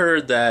there. I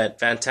heard that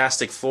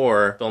Fantastic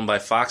Four, filmed by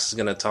Fox, is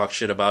going to talk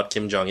shit about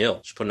Kim Jong-il.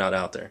 Just putting it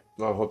out there.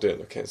 I hope they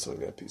end up canceling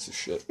that piece of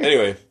shit.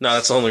 Anyway. No,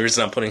 that's the only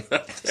reason I'm putting it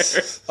out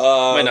there.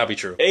 Might not be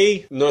true.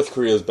 North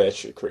Korea is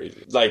batshit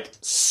crazy. Like,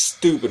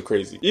 stupid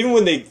crazy. Even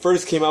when they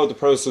first came out with the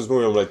premise of this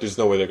movie, I'm like, there's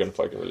no way they're going to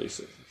fucking release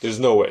it. There's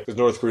no way. Because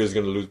North Korea is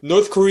going to lose.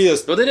 North Korea...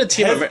 Well, they did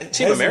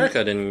Team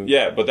America, didn't...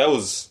 Yeah, but that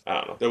was... I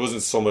don't know. There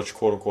wasn't so much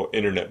quote-unquote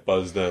internet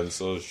buzz then,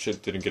 so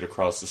shit didn't get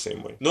across the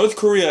same way. North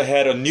Korea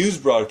had a news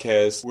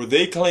broadcast where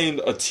they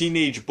claimed a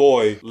teenage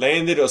boy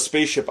landed a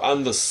spaceship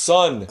on the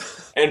sun.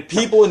 And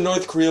people in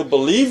North Korea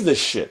believe this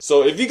shit.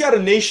 So if you got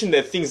a nation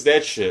that thinks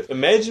that shit,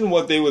 imagine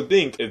what they would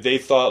think if they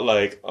thought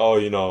like, oh,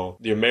 you know,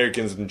 the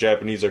Americans and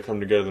Japanese are coming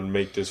together to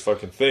make this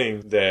fucking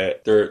thing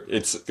that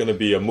it's gonna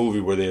be a movie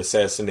where they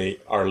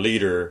assassinate our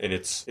leader and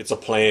it's a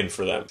plan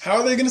for them.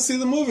 How are they gonna see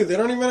the movie? They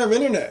don't even have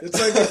internet. It's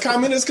like a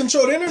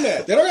communist-controlled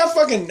internet. They don't have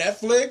fucking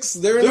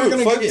Netflix. They're not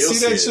gonna get to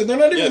see that shit. They're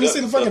not even gonna see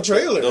the fucking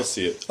trailer. They'll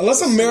see it.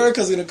 Unless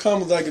America's gonna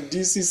come with like a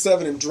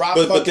DC-7 and drop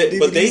fucking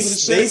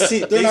DVDs and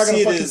shit. They're not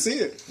gonna fucking see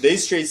it.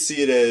 They straight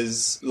see it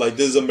as like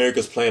this is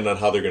America's plan on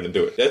how they're going to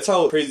do it. That's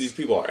how crazy these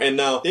people are. And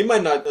now they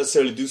might not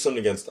necessarily do something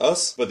against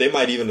us, but they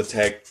might even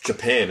attack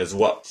Japan as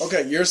well.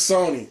 Okay, you're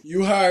Sony.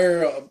 You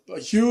hire a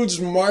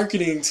huge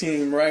marketing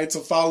team, right, to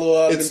follow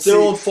up. It's their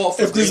own fault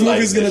for if this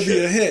movie's going to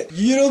be a hit.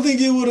 You don't think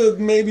you would have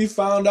maybe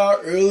found out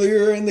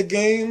earlier in the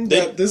game saying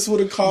that this would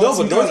have caused.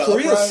 No, but North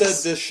Korea uprise?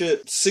 said this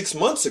shit 6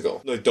 months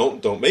ago. Like,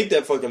 don't make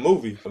that fucking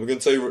movie. I'm gonna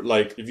tell you,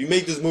 like, if you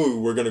make this movie,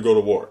 we're gonna go to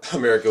war.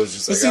 America was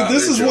just like, see,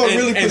 this is what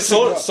really and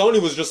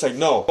Sony was just like,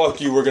 no,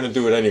 fuck you, we're gonna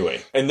do it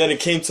anyway. And then it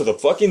came to the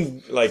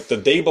fucking, like, the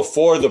day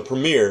before the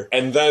premiere,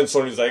 and then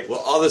Sony's like, well,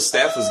 all the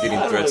staff was getting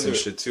threats and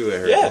shit too, I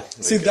heard. Yeah. Like,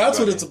 see, that's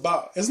what it's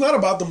about. It's not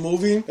about the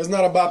movie. It's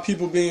not about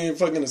people being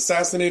fucking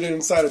assassinated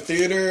inside a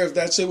theater if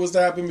that shit was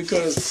to happen,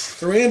 because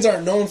Koreans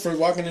aren't known for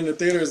walking into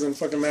theaters and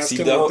fucking mass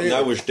killing the theater.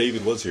 I wish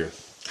David was here.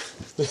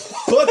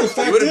 But the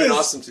fact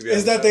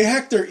is that they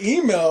hacked their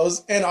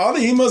emails, and all the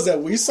emails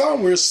that we saw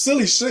were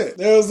silly shit.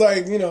 There was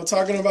like,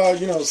 talking about,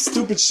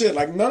 stupid shit.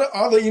 Like,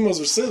 all the emails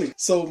were silly.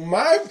 So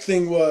my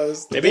thing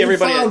was, maybe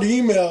everybody found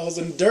emails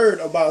and dirt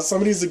about some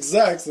of these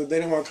execs that they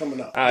didn't want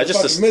coming out.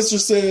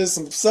 Mistresses,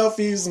 some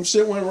selfies, some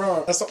shit went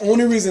wrong. That's the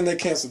only reason they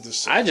canceled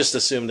this shit. I just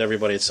assumed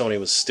everybody at Sony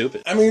was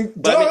stupid. I mean,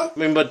 do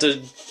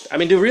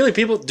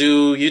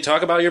you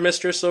talk about your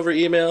mistress over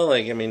email?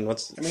 Like,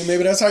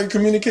 maybe that's how you're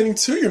communicating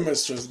to your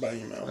mistress by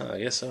email. I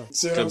guess so.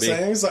 See what I'm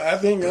saying? So I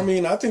think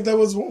that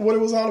was what it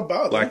was all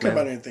about. Don't care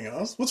about anything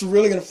else. What's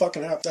really gonna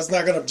fucking happen? That's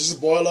not gonna just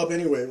boil up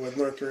anyway with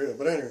North Korea.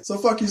 But anyway, so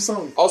fuck you,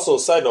 Sony. Also,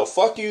 side note,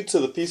 fuck you to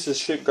the piece of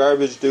shit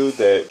garbage dude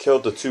that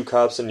killed the 2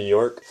 cops in New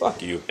York.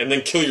 Fuck you. And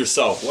then kill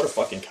yourself. What a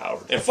fucking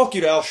coward. And fuck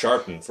you to Al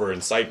Sharpton for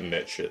inciting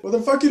that shit. Well,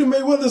 then fuck you to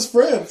Mayweather's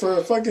friend for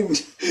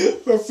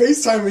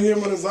FaceTiming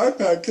him on his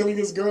iPad, killing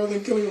his girl and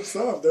then killing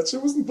himself. That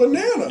shit was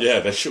banana. Yeah,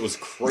 that shit was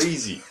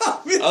crazy. I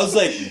was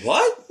like,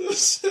 what? That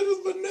shit was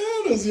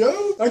bananas, yo.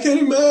 I can't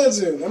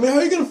imagine. How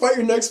are you gonna fight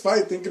your next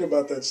fight thinking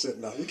about that shit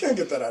now? You can't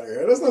get that out of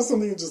here. That's not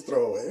something you just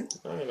throw away.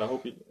 Alright,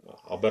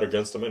 I'll bet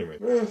against him anyway.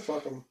 Man,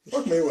 fuck him.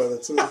 Fuck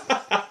Mayweather, too.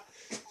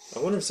 I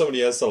wonder if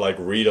somebody has to, like,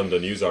 read on the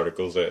news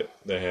articles that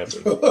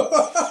happen.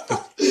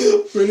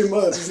 Pretty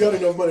much. He's got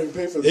enough money to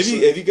pay for this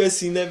shit. Have you guys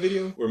seen that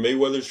video where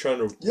Mayweather's trying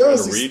to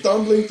he's read?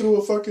 stumbling through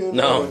a fucking...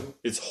 No.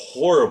 It's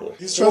horrible.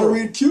 He's trying to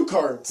read cue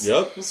cards.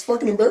 Yep. It's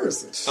fucking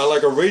embarrassing. On,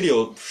 like, a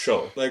radio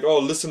show. Like, oh,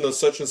 listen to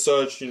such and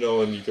such,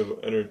 and you could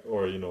enter,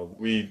 or,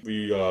 we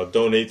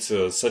donate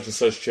to such and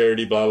such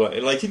charity, blah, blah.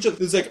 And, like,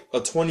 it's like a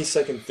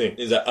 20-second thing.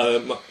 He's like,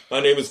 my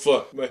name is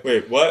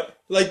wait, what?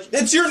 Like,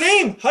 it's your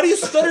name. How do you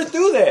stutter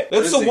through that?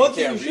 That's the one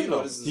thing you should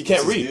know. He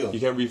can't read. He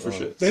can't read for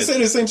shit. They say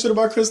the same shit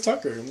about Chris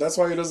Tucker, and that's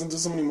why he doesn't do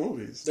so many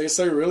movies. They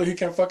say, really, he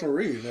can't fucking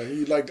read. Like,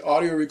 he, had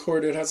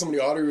somebody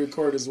audio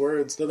record his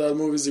words to the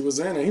movies he was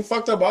in, and he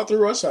fucked up all through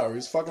Rush Hour.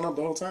 He's fucking up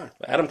the whole time.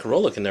 Adam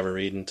Carolla can never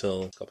read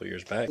until a couple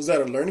years back. Was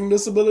that a learning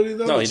disability,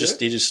 though? No, he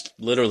just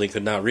literally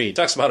could not read. He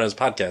talks about it on his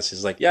podcast.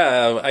 He's like,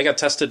 I got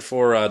tested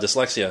for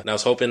dyslexia, and I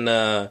was hoping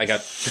I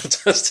got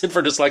tested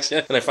for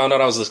dyslexia, and I found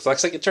out I was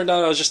dyslexic. It turned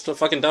out I was just a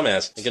fucking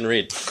dumbass. I couldn't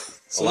read.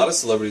 A lot of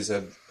celebrities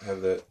have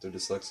that. They're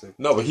dyslexic.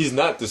 No, but he's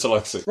not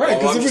dyslexic. Right,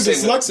 because if you're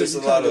dyslexic, there's you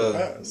a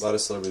can't lot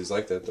of celebrities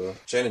like that, though.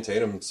 Channing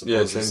Tatum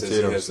supposedly says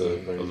he has a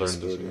learning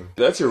disability.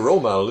 That's your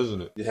role model,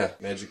 isn't it? Yeah,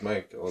 Magic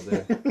Mike all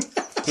day.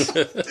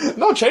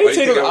 No, Channing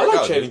Tatum. I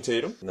like Channing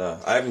Tatum. No,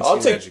 I haven't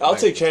seen Magic Mike. I'll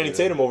take Channing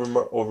Tatum over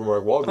Mark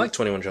Wahlberg. I like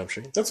 21 Jump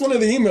Street. That's one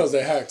of the emails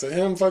they hacked.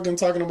 Him fucking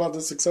talking about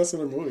the success of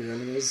the movie.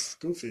 It was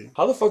goofy.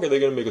 How the fuck are they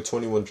going to make a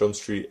 21 Jump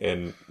Street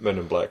and Men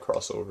in Black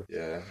crossover?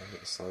 Yeah,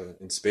 I saw it.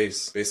 In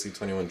space. Basically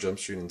 21 Jump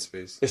Street in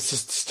space. It's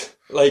just,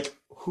 like...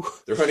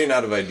 They're running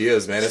out of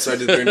ideas, man. That's why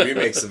they're doing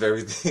remakes of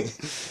everything.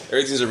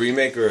 Everything's a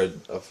remake or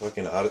a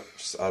fucking out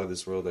of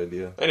this world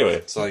idea. Anyway,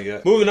 that's all you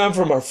got. Moving on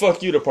from our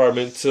fuck you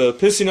department to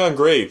pissing on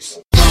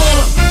graves.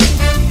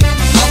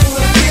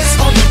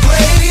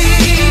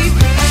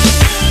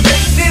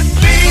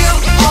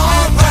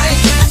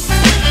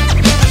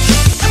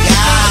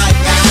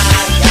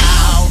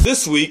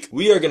 This week,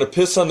 we are going to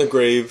piss on the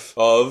grave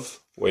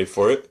of, wait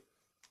for it,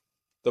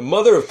 the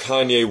mother of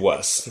Kanye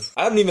West.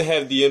 I don't even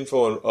have the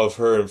info of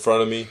her in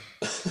front of me.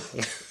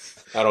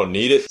 I don't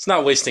need it. It's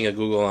not wasting a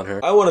Google on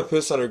her. I want to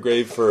piss on her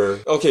grave for...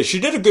 Okay, she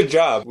did a good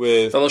job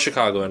with... Fellow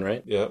Chicagoan,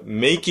 right? Yeah.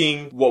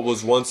 Making what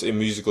was once a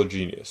musical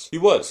genius. He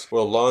was for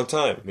a long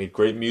time. Made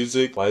great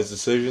music, wise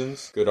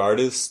decisions, good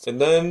artist. And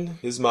then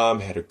his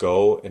mom had to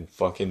go and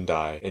fucking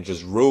die. And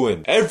just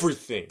ruin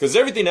everything. Because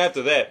everything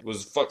after that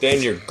was damn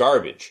near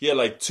garbage. He had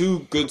like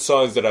 2 good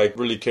songs that I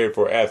really cared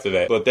for after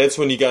that. But that's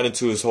when he got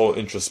into his whole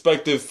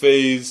introspective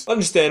phase.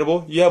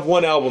 Understandable. You have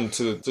one album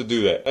to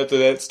do that. After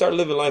that, start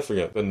living life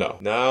again. But no.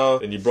 Now...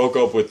 And you broke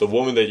up with the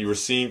woman that you were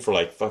seeing for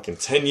like fucking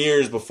 10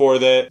 years before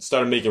that.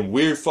 Started making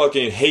weird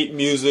fucking hate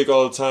music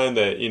all the time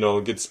that,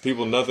 gets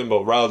people nothing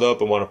but riled up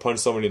and want to punch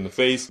somebody in the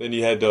face. Then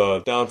you had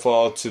the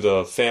downfall to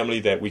the family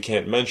that we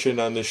can't mention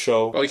on this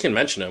show. Well, we can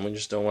mention them. We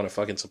just don't want to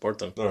fucking support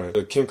them. Alright.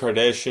 The Kim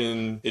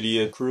Kardashian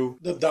idiot crew.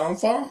 The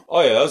downfall?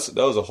 Oh yeah,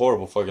 that was a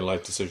horrible fucking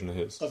life decision of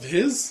his. Of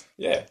his?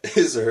 Yeah.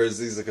 His or hers?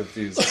 These are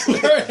confused.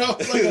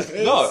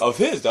 No, of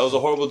his. That was a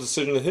horrible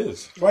decision of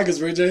his. Why?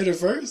 Because Ray J hit it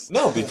first?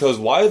 No, because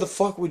why the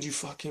fuck would you you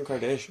fuck Kim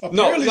Kardashian?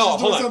 Apparently no,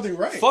 she's doing something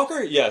right. Fuck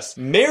her, yes.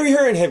 Marry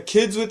her and have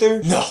kids with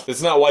her? No.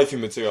 It's not wifey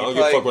material. I don't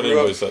give a fuck what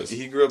anybody says.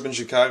 He grew up in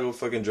Chicago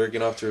fucking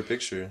jerking off to her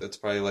picture. That's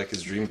probably like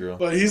his dream girl.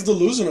 But he's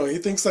delusional. He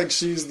thinks like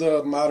she's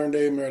the modern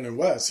day Marilyn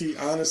West.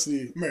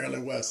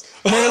 Marilyn West.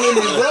 Marilyn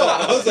Monroe.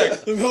 I was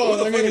like,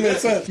 no, that didn't make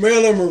sense.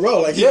 Marilyn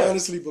Monroe. Like, he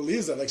honestly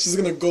believes that. Like, she's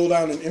going to go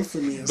down in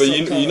infamy. But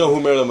you know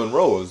who Marilyn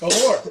Monroe is? A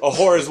whore. A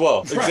whore as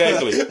well.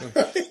 Exactly.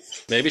 Right.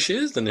 Maybe she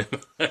is the new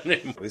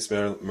name. At least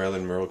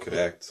Marilyn Monroe could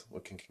act.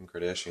 What can Kim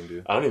Kardashian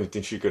do? I don't even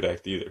think she could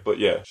act either. But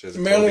yeah.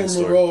 Marilyn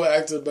Monroe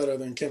acted better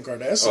than Kim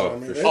Kardashian. Oh, I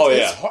mean,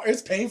 sure.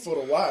 it's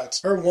painful to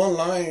watch. Her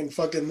one-line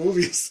fucking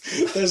movies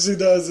that she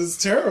does is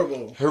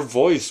terrible. Her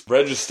voice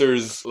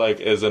registers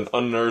like as an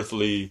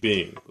unearthly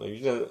being. Like,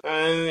 you know,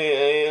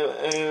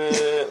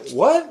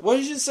 what? What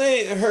did you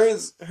say? It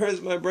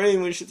hurts my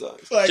brain when she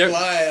talks. Like, Did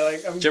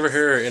Did you ever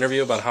hear her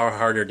interview about how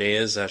hard her day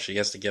is? How she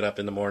has to get up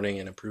in the morning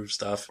and improve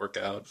stuff, work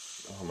out.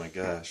 Oh my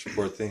gosh,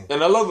 poor thing.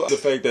 And I love the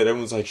fact that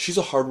everyone's like, she's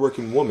a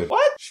hardworking woman.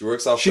 What? She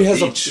works off She the has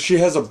beach. she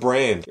has a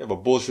brand. You have a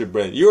bullshit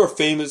brand. You are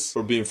famous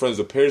for being friends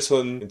with Paris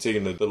Hilton and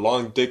taking the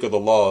long dick of the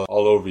law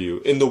all over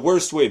you. In the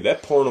worst way.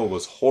 That porno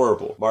was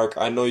horrible. Mark,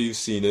 I know you've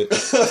seen it.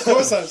 Of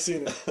course I've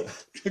seen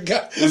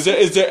it.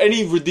 Is there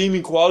any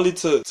redeeming quality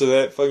to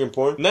that fucking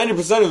porn?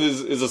 90% of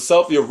it is a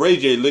selfie of Ray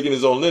J licking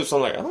his own lips.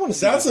 I'm like, I don't want to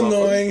see That's this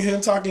annoying. Him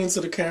talking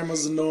into the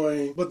camera's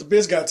annoying. But the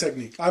bitch got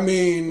technique. I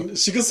mean,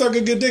 she could suck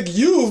a good dick.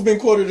 You've been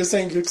quoted as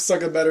saying you could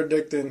suck a better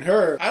dick than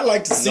her. I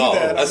like to see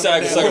that. I said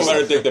I could suck a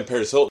better dick than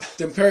Paris Hilton.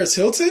 Than Paris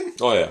Hilton?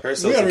 Oh, yeah.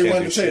 Paris We gotta Hilton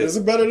rewind can't the do tape. shit. Is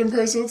it better than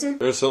Paris Hilton?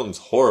 Paris Hilton's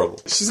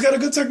horrible. She's got a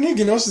good technique,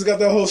 you know? She's got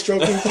that whole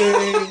stroking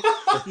thing.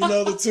 You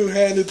know, the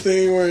two-handed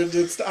thing where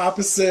it's the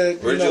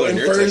opposite. Where'd you learn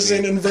your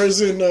technique?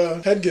 Inversion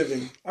head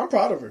giving. I'm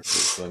proud of her.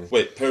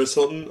 Wait, Paris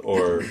Hilton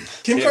or...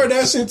 Kim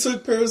Kardashian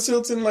took Paris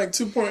Hilton like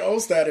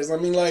 2.0 status. I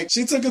mean, like,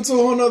 she took it to a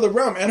whole nother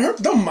realm. And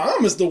the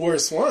mom is the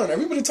worst one.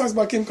 Everybody talks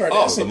about Kim Kardashian.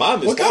 Oh, the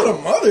mom is What kind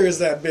of mother is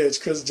that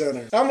bitch, Kris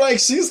Jenner? I'm like,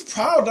 she's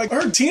proud. Like,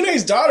 her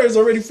teenage daughter is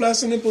already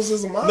flashing nipples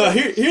as a mom. No,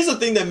 here's the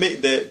thing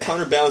that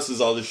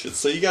counterbalances all this shit.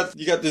 So you got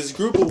this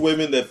group of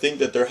women that think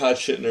that they're hot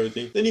shit and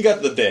everything. Then you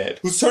got the dad,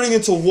 who's turning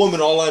into a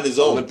woman all on his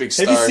own. Olympic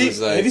star.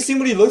 Have you seen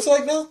what he looks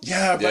like now?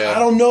 Yeah, but I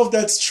don't know if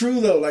that's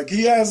true, though. Like,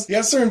 he has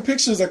certain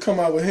pictures that come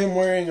out with him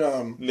wearing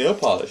nail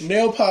polish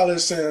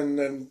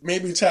and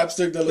maybe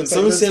chapstick that looks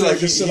like someone said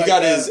like lipstick, he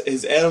got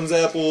his Adam's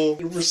apple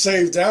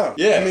shaved down.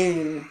 Yeah. I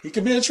mean, he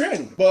could be a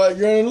tranny, but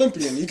you're an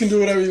Olympian. You can do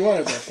whatever you want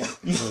at that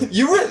point.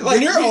 You were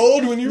like when you're an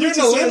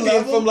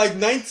Olympian from like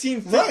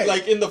 1950, right,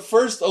 like in the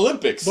first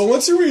Olympics. But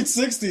once you reach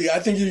 60, I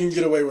think you can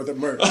get away with it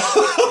murder.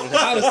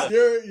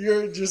 Honestly,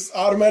 you're just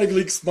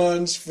automatically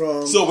expunged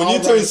from. So when you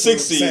turn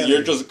 60,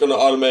 you're just gonna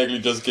automatically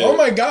just get. Oh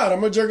my god,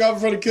 I'm gonna jerk off in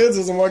front of kids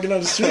as I'm walking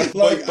down the street.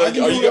 Like, but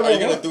are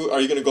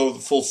you gonna go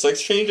full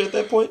sex change at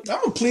that point? I'm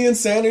gonna plea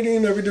insanity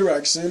in every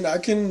direction. I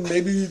can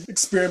maybe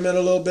experiment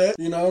a little bit.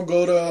 You know,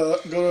 go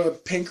to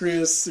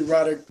Pancreas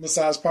erotic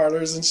massage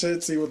parlors and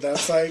shit. See what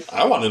that's like.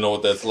 I want to know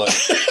what that's like.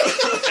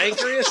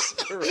 Pancreas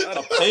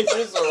erotic.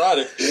 Pancreas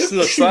erotic. It's a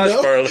massage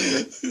parlor.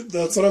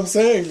 That's what I'm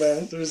saying,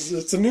 man.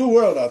 It's a new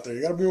world out there.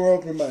 You gotta be more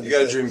open-minded. You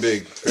gotta dream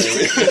big.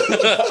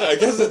 I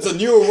guess it's a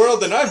newer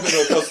world than I've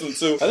been accustomed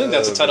to. I think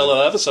that's the title of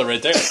the episode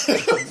right there.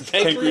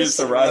 Pancreas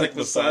erotic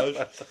massage.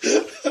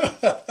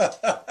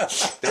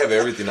 They have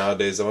everything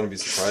nowadays. I want to be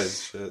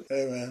surprised. Shit.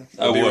 Hey, man.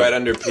 I'll be right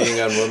under peeing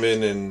on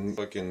women and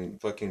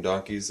fucking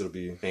donkeys. It'll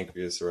be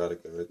Pancreas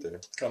erotica right there.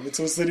 Coming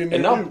to a city near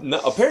And you. now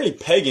apparently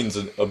pegging's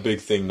a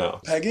big thing now.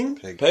 Pegging?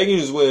 Pegging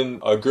is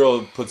when a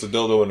girl puts a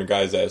dildo in a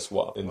guy's ass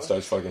and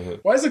starts fucking him.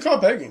 Why is it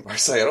called pegging?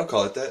 Marseille, I don't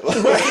call it that.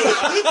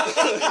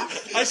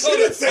 I call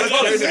it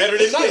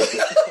Saturday night.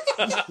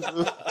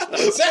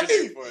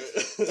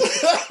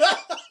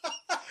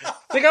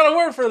 They got a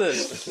word for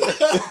this.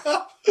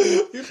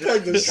 You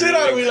pegged the shit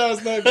out of me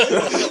last night, man.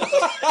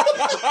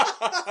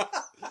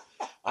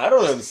 I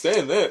don't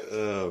understand that.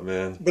 Oh,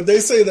 man. But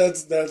they say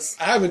that's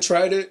I haven't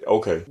tried it.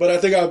 Okay. But I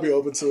think I would be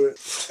open to it.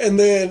 And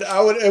then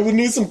it would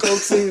need some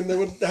coaxing, and there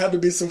would have to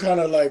be some kind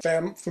of like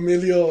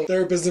familial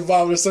therapist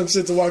involved or some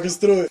shit to walk us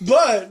through it.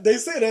 But they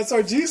say that's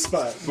our G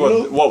spot.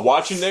 What,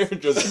 watching there?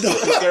 Just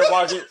there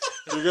watching?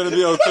 You're gonna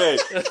be okay.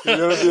 You're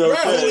gonna be okay.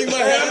 Right, holding my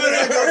hand,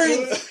 it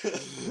hurts.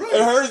 Right.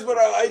 It hurts, but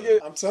I like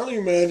it. I'm telling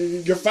you,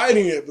 man, you're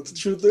fighting it. But the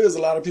truth is,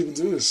 a lot of people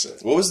do this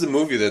shit. What was the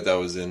movie that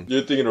was in?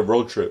 You're thinking of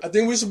Road Trip. I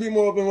think we should be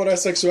more open with our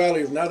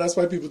sexuality. Now that's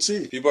why people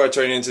cheat. People are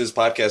turning into this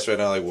podcast right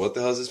now like, what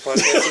the hell is this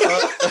podcast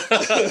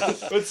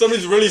about? But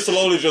somebody's really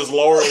slowly just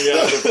lowering it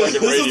on the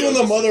fucking radio. This is when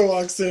the mother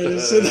walks in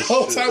and shit. The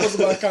whole time was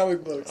about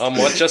comic books.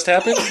 What just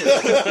happened?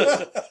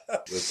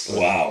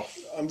 Wow.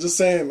 I'm just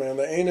saying, man,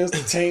 the anus,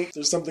 the taint,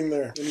 there's something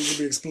there that needs to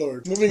be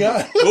explored. Moving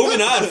on.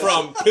 Moving on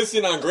from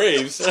pissing on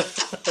graves.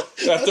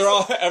 After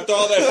all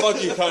that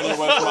fuck you Kanye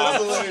went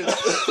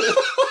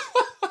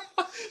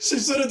from. She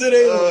should have did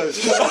anal.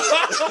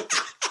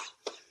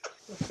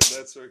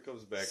 That's where it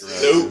comes back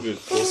around. Nope.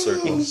 Full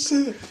circle. Oh,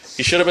 shit.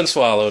 He should have been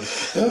swallowed.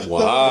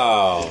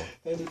 Wow.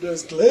 And it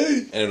does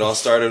clay. And it all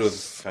started with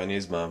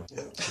Kanye's mom.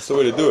 That's the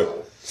way to do it.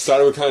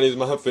 Started with Kanye's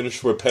mom,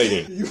 finished with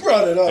Pagan. You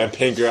brought it up. And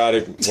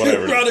Pancreatic,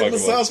 whatever. Pancreatic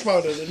massage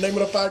parlor, the name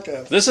of the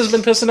podcast. This has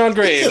been Pissing on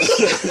Graves.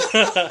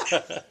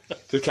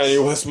 The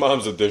Kanye West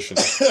Mom's edition.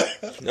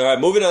 All right,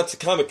 moving on to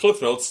comic cliff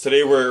notes.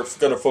 Today we're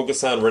going to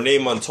focus on Renee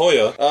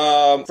Montoya.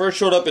 First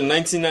showed up in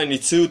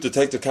 1992,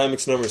 Detective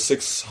Comics number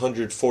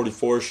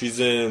 644. She's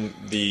in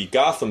the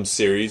Gotham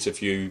series,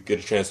 if you get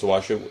a chance to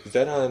watch it. Is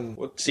that on...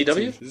 what?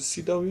 CW? Is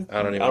it CW?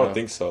 I don't know.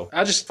 Think so.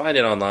 I just find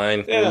it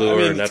online. Yeah, Hulu I mean,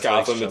 or it's Netflix.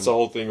 Gotham. It's a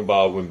whole thing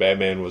about when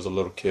Batman was a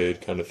little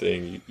kid kind of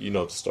thing. You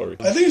know the story.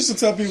 I think you should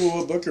tell people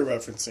what book you're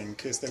referencing in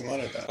case they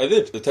wanted that. I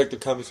did. Detective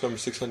Comics number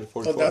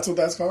 644. Oh, that's what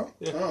that's called?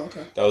 Yeah. Oh,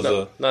 okay. That was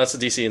No, that's a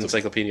DC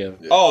encyclopedia.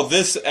 Yeah. Oh,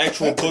 this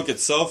actual book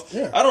itself?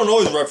 Yeah. I don't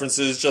always reference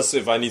it, just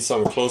if I need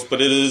something close,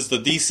 but it is the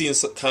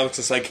DC Comics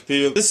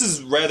Encyclopedia. This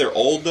is rather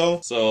old,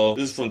 though. So,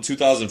 this is from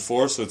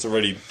 2004, so it's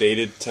already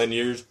dated 10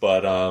 years,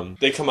 but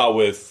they come out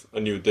with a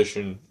new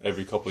edition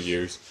every couple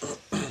years.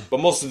 But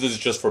most of this is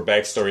just for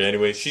backstory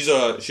anyway. She's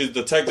a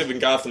detective in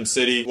Gotham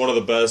City, one of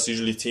the best,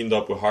 usually teamed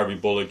up with Harvey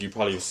Bullock. You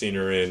probably have seen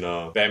her in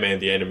Batman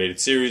the Animated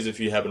Series if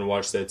you happen to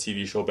watch that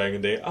TV show back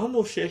in the day. I don't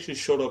know if she actually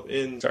showed up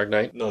in... Dark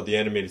Knight? No, the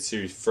animated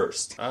series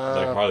first.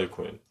 Like Harley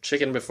Quinn.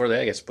 Chicken before the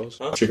egg, I suppose.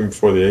 Huh? Chicken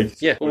before the egg?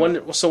 Yeah. Well,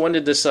 when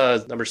did this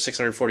number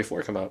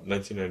 644 come out?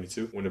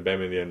 1992. When did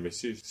Batman the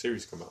Animated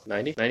Series come out?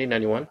 90? 90,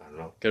 91? I don't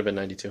know. Could have been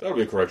 92. That'll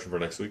be a correction for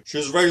next week. She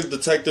was a regular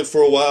detective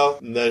for a while,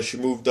 and then she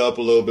moved up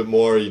a little bit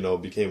more,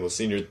 became a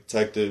senior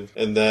detective.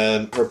 And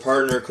then her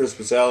partner,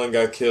 Crispus Allen,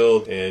 got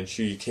killed, and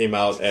she came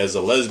out as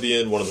a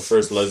lesbian, one of the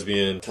first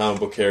lesbian comic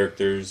book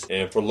characters.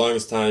 And for the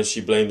longest time,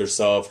 she blamed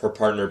herself. Her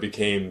partner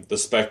became the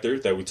Spectre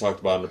that we talked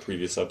about in the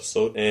previous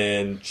episode.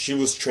 And she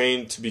was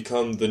trained to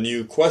become the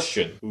new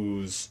Question,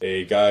 who's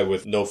a guy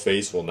with no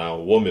face, well now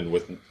a woman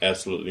with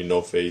absolutely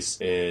no face,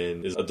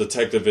 and is a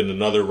detective in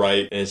another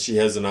right, and she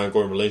has an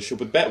ongoing relationship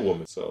with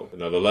Batwoman, so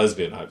another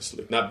lesbian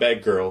obviously. Not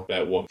Batgirl,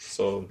 Batwoman.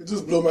 So it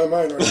just blew my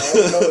mind right now. I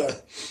didn't know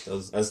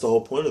that. that's the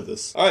whole point of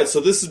this. Alright, so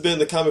this has been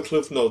the Comic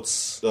Cliff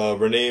Notes,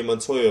 Renee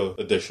Montoya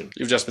edition.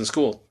 You've just been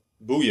schooled.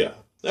 Booyah.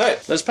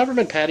 Alright. Does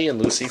Peppermint Patty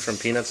and Lucy from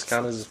Peanuts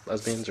count as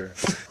lesbians, or?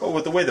 Well,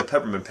 with the way the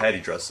Peppermint Patty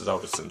dresses, I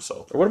would assume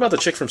so. Or what about the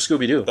chick from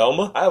Scooby-Doo?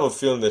 Thelma? I have a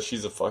feeling that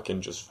she's a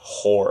fucking just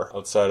whore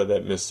outside of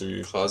that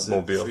mystery Closet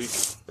mobile. freak.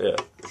 Yeah,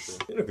 for sure.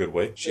 In a good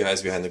way. She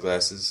hides behind the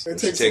glasses. It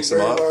She takes takes some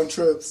them very off. long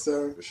trips.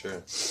 For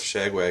sure.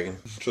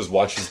 Shagwagon. Just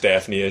watches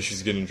Daphne as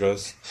she's getting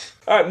dressed.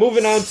 Alright,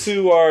 moving on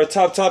to our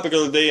top topic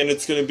of the day, and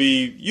it's going to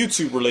be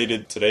YouTube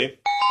related today.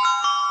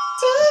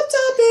 Top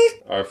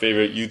topic! Our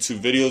favorite YouTube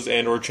videos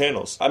and or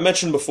channels. I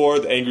mentioned before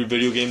the Angry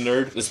Video Game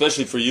Nerd,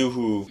 especially for you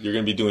who you're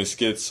going to be doing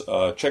skits.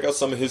 Check out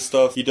some of his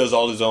stuff. He does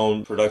all his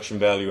own production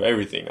value,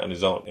 everything on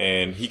his own.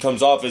 And he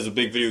comes off as a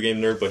big video game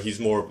nerd, but he's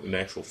more of an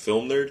actual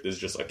film nerd. There's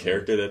just a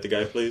character that the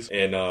guy plays.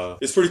 And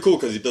it's pretty cool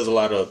because he does a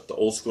lot of the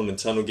old school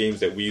Nintendo games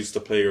that we used to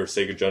play, or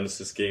Sega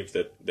Genesis games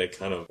that they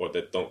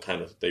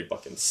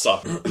fucking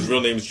suck. His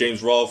real name is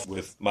James Rolfe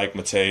with Mike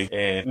Matei.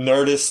 And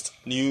Nerdist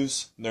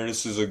News.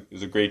 Nerdist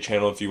is a great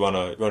channel if you want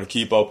to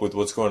keep up with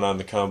what's going on in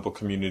the comic book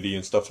community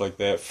and stuff like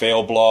that.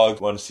 Fail Blog.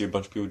 Want to see a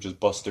bunch of people just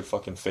bust their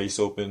fucking face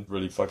open.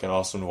 Really fucking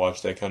awesome to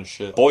watch that kind of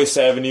shit. Boyce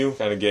Avenue.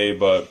 Kind of gay,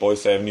 but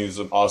Boyce Avenue is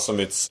awesome.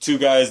 It's two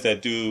guys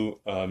that do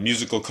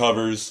musical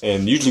covers,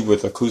 and usually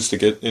with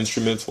acoustic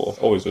instruments. Well,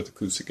 always with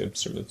acoustic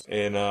instruments.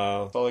 And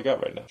that's all I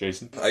got right now.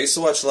 Jason? I used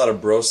to watch a lot of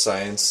Bro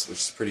Science, which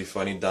is pretty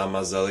funny. Don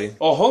Mazzelli.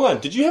 Oh, hold on.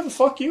 Did you have a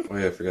fuck you? Oh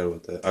yeah, I forgot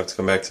about that. I have to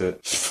come back to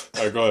it.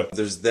 Alright, go ahead.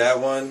 There's that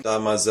one,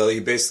 Don Mazzelli. He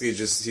basically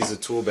he's a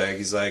tool bag.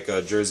 He's like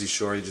a Jersey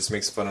Shore. He just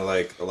makes fun of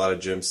like a lot of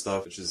gym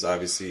stuff, which is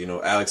obviously,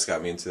 Alex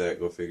got me into that,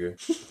 go figure.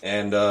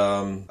 And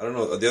I don't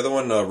know, the other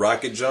one,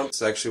 Rocket Jump.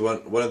 It's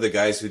actually one of the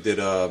guys who did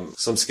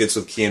some skits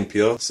with Key and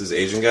Peele. This is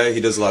Asian guy.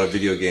 He does a lot of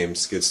video game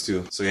skits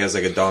too. So he has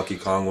like a Donkey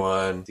Kong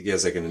one. I think he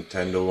has like a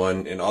Nintendo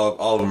one. And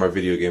all of them are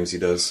video games he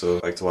does, so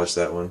I like to watch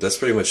that one. That's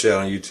pretty much it.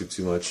 I don't YouTube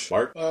too much.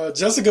 Mark?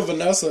 Jessica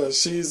Vanessa,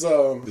 she's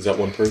Is that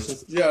one person?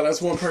 yeah,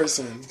 that's one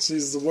person.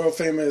 She's the world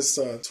famous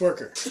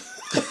twerker.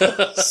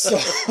 So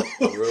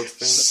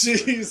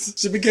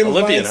she became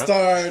Olympian, a Vine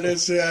star, and then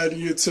she had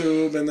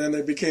YouTube, and then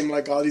it became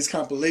like all these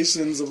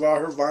compilations of all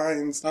her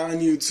Vines on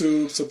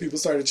YouTube. So people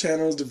started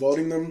channels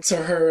devoting them to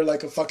her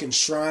like a fucking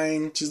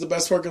shrine. She's the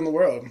best twerker in the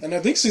world, and I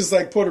think she's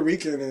like Puerto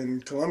Rican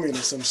and Colombian or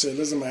some shit.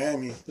 Lives in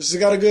Miami, but she's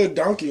got a good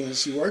donkey and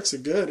she works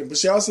it good. But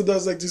she also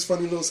does like these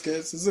funny little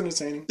skits. It's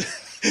entertaining.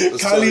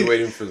 Totally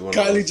waiting for the one.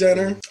 Kylie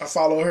Jenner, I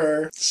follow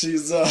her.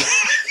 She's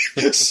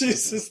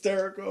she's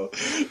hysterical.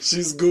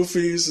 She's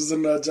goofy. She's a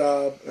nut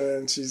job,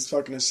 and she's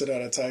fucking the shit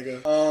out of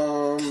Tyga.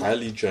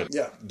 Kylie Jenner.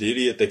 Yeah. The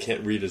idiot that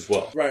can't read as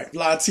well. Right.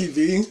 Vlad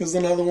TV is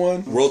another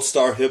one. World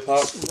Star Hip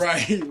Hop.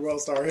 Right.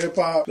 World Star Hip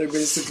Hop. They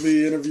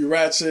basically interview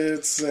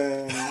ratchets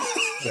and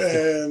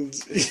And,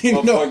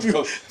 you know...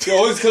 It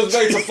always comes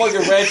back to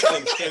fucking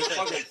ratcheting and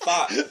fucking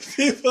thought.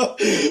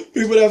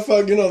 People that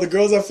fuck, you know, the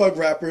girls that fuck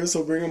rappers,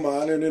 he'll bring them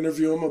on and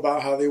interview them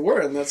about how they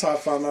were. And that's how I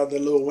found out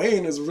that Lil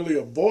Wayne is really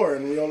a bore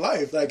in real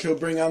life. Like, he'll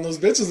bring on those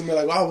bitches and be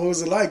like, wow, what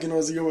was it like? You know,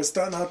 is he always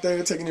stunting out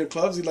there, taking you to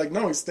clubs? He's like,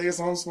 no, he stays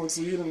home, smokes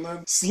weed, and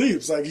then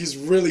sleeps. Like, he's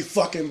really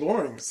fucking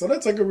boring. So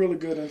that's like a really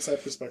good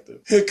inside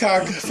perspective.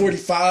 Hitcock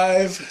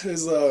 45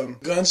 is a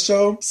gun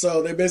show.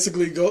 So they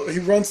basically he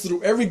runs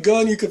through every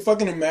gun you could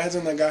fucking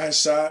imagine that guy has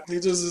shot. He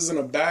just is in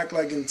a back,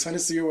 like in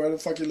Tennessee or wherever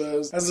the fuck he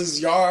lives. Has this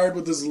yard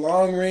with this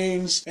long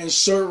range and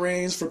short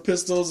range for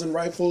pistols and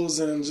rifles,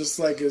 and just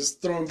like is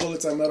throwing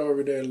bullets at metal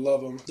every day.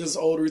 Love him. Just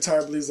old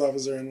retired police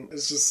officer, and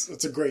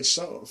it's a great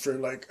show for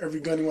like every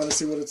gun you want to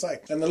see what it's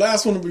like. And the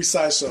last one will be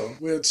Sideshow,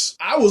 which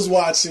I was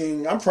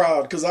watching. I'm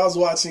proud because I was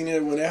watching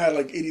it when it had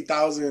like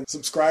 80,000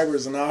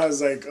 subscribers and now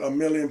has like 1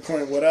 million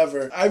point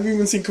whatever. I've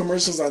even seen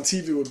commercials on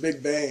TV with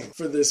Big Bang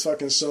for this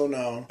fucking show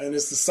now, and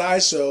it's the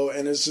Sideshow,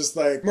 and it's just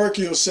like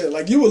Mercurial shit.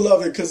 Like, you would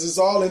love it because it's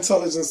all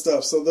intelligent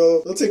stuff. So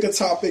they'll take a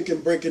topic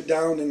and break it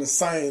down into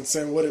science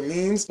and what it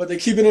means, but they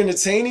keep it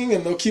entertaining,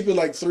 and they'll keep it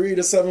like 3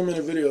 to 7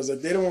 minute videos.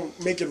 Like, they don't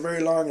make it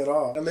very long at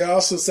all. And they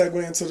also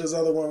segue into this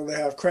other one where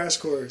they have Crash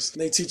Course,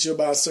 and they teach you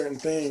about certain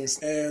things.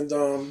 And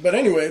but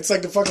anyway, it's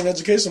like a fucking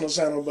educational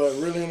channel, but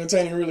really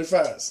entertaining really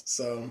fast.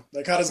 So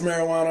like, how does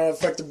marijuana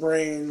affect the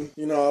brain,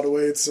 you know, all the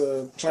way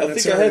to planetarium. I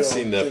think I had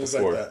seen that things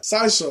before. Like that.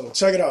 Sideshow,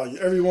 check it out.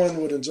 Everyone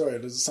would enjoy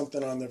it. There's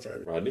something on there for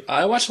everyone. Rodney?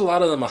 I watched a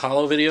lot of the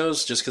Mahalo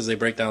videos just because they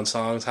break down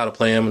songs, how to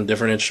play them, and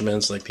different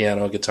instruments like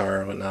piano, guitar,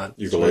 and whatnot.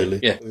 Ukulele?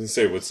 Yeah. I was going to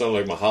say, it would sound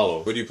like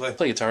Mahalo. What do you play? I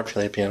play guitar,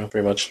 play piano,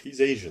 pretty much.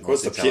 He's Asian. Of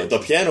course,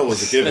 the piano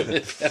was a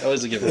given. That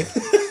was a given.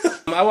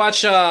 I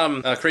watch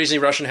Crazy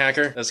Russian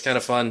Hacker. That's kind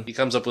of fun. He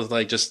comes up with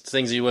like just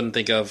things you wouldn't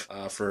think of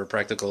for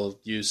practical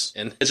use,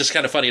 and it's just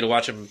kind of funny to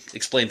watch him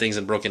explain things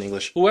in broken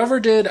English. Whoever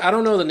did, I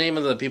don't know the name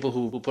of the people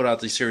who put out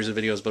these series of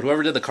videos, but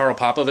whoever did the Karl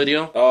Poppa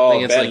video.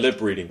 Oh, Bad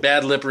Lip Reading.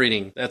 Bad Lip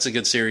Reading. That's a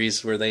good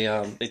series where they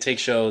take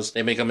shows,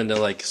 they make them into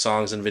like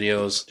songs and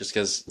videos just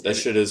because. That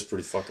shit is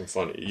pretty fucking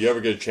funny. You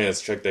ever get a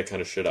chance, check that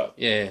kind of shit out.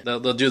 Yeah,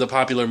 they'll do the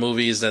popular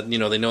movies that, you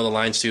know, they know the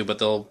lines to, but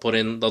they'll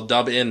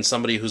dub in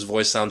somebody whose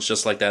voice sounds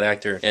just like that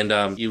actor, and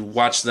you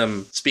watch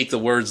them speak the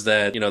words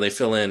that, you know, they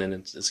fill in, and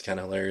it's kind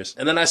of hilarious.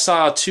 And then I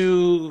saw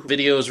 2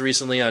 videos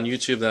recently on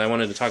YouTube that I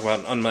wanted to talk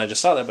about. I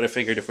just saw that, but I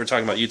figured if we're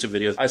talking about YouTube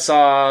videos, I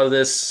saw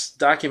this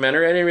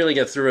documentary. I didn't really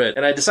get through it,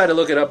 and I decided to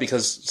look it up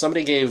because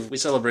we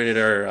celebrated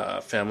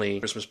our family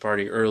Christmas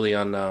party early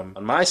on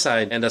my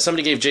side, and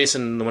somebody gave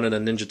Jason one of the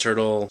Ninja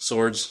Turtle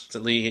swords.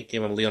 He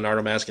gave him a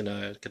Leonardo mask and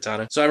a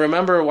katana. So I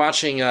remember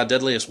watching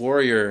Deadliest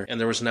Warrior, and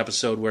there was an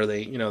episode where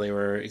they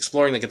were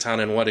exploring the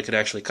katana and what it could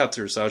actually cut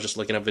through. So I was just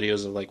looking up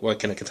videos of like, what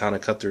can a katana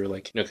cut through?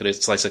 Like, you know, could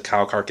it slice a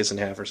cow carcass in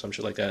half or some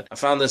shit like that? I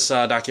found this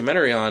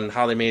documentary on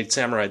how they made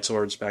samurai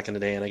swords back in the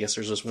day, and I guess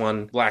there's this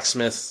one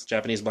blacksmith,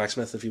 Japanese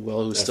blacksmith, if you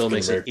will, who still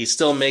makes it. He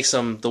still makes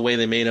them the way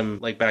they made them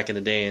like back in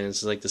the day, and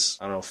it's like this,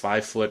 I don't know,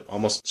 5 foot,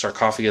 almost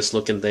sarcophagus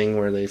looking thing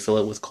where they fill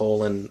it with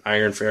coal and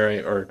iron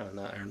ferrite, or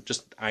not iron,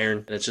 just iron,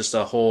 and it's just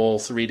a whole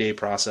 3-day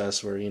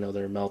process where, you know,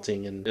 they're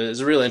melting, and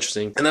it's really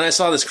interesting. And then I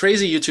saw this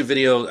crazy YouTube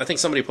video, I think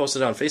somebody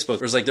posted it on Facebook,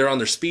 where it's like they're on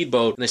their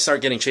speedboat and they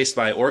start getting chased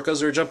by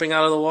orcas who are jumping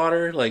out of the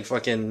water, like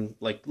fucking,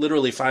 like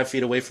literally 5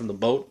 feet away from the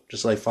boat,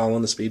 just like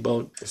following the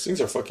speedboat. Those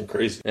things are fucking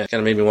crazy. Yeah, it kind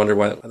of made me wonder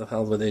why the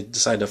hell would they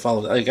decide to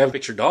follow. Like, I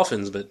picture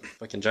dolphins, but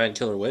fucking giant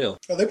killer whale.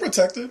 Are they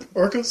protected,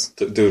 orcas?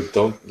 Dude,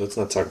 let's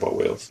not talk about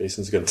whales.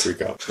 Jason's gonna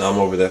freak out. No, I'm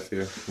over that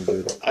fear.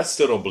 I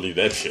still don't believe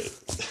that shit.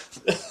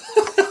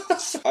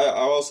 I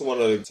also want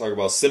to talk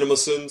about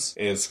CinemaSins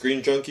and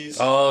Screen Junkies.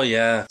 Oh,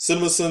 yeah.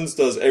 CinemaSins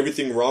does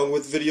everything wrong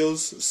with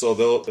videos, so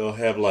they'll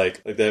have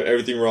like they have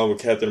everything wrong with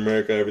Captain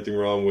America, everything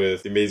wrong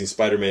with The Amazing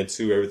Spider-Man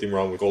 2, everything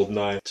wrong with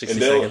GoldenEye. 60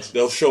 and seconds.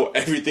 They'll show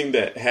everything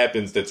that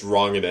happens that's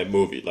wrong in that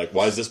movie. Like,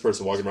 why is this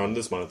person walking around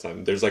this amount of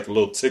time? There's like a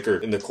little ticker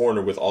in the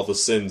corner with all the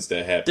sins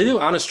that happen. They do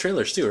honest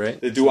trailers too, right?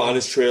 They do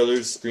honest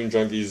trailers. Screen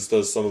Junkies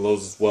does some of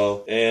those as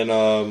well. And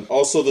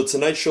also The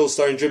Tonight Show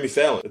starring Jimmy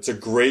Fallon. It's a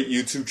great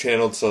YouTube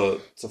channel to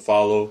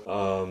follow.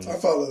 I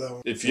follow that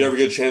one. If you ever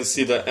get a chance to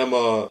see the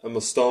Emma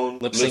Stone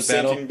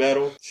lip-syncing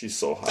battle, she's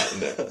so hot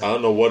in that. I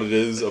don't know what it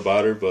is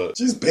about her, but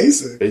she's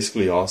basic.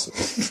 Basically awesome.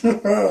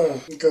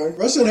 Okay.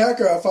 Russian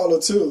Hacker I follow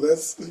too.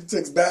 He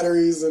takes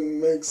batteries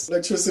and makes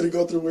electricity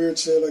go through weird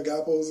shit like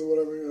apples and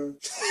whatever.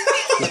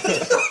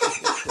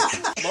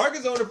 Mark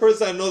is the only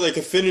person I know that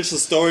can finish a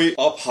story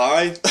up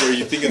high where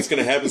you think it's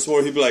gonna happen some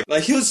more. He'd be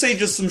like he'll say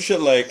just some shit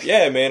like,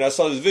 yeah man, I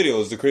saw this video,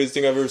 it's the craziest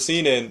thing I've ever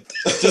seen, and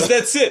just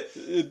that's it.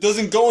 It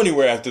doesn't go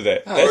anywhere after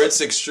that. Or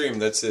it's extreme,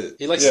 that's it.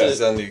 He likes it's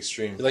on the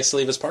extreme. He likes to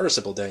leave his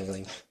participle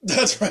dangling.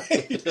 That's right.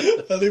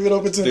 I leave it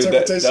open to Dude,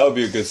 interpretation. that would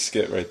be a good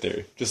skit right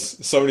there.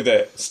 Just somebody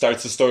that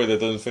starts a story that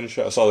doesn't finish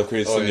it. I saw the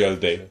craziest thing the other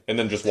day, and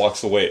then just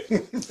walks away.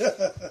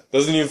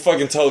 Doesn't even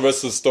fucking tell the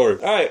rest of the story.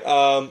 Alright,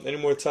 any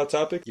more top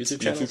topic?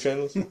 YouTube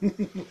channels?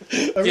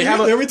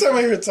 Every time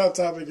I hear a top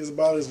topic, it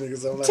bothers me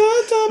because I'm like,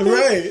 top topic.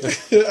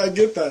 Right. I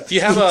get that. If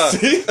you have a...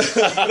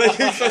 I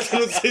expect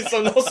him to say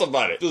something else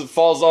about it. Just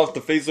falls off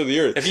the face of the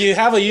earth. If you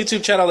have a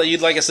YouTube channel that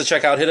you'd like us to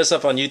check out, hit us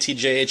up on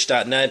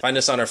UTJH.net. Find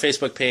us on our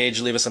Facebook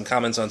page. Leave us some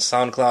comments on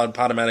SoundCloud,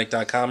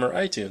 Podomatic.com, or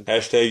iTunes.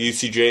 Hashtag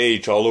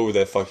UTJH all over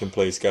that fucking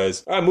place,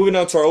 guys. All right, moving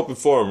on to our open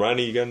forum.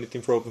 Ronnie, you got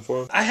anything for open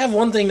forum? I have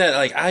one thing that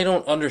I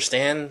don't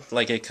understand.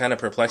 It kind of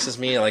perplexes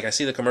me. I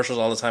see the commercials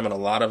all the time on a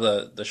lot of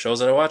the shows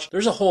that I watch.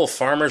 There's a whole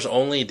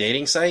farmers-only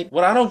dating site.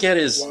 What I don't get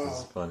is,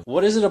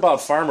 what is it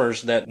about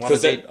farmers that want to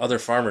date other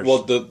farmers?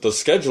 Well, the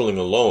scheduling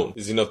alone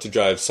is enough to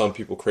drive some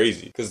people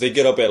crazy. Because they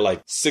get up at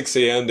 6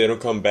 a.m., they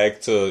don't come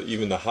back to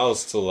even the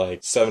house till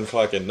 7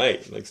 o'clock at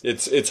night.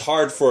 It's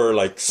hard for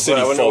city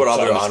I wonder folk what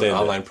to other understand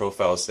online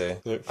profiles say.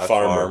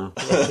 Farmer.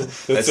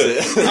 That's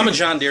it. I'm a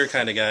John Deere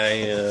kind of guy.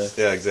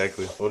 Yeah,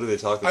 exactly. What do they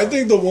talk about? I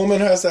think the woman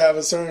has to have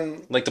a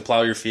certain to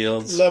plow your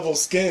fields. level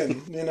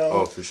skin, you know?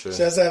 Oh, for sure.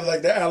 She has to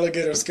have the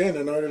alligator skin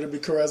in order to be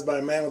caressed by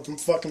a man with some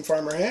fucking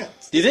farmer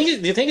hands. Do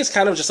you think it's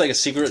kind of just a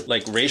secret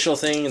racial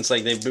thing? It's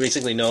they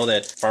basically know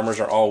that farmers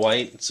are all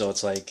white, so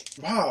it's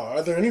wow,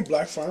 are there any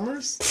black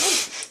farmers?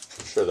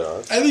 Sure there are.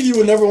 I think you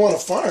would never want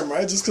to farm,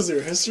 right? Just because of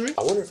your history?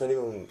 I wonder if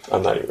anyone...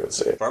 I'm not even going to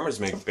say it. Farmers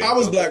make If I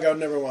was black, I would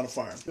never want to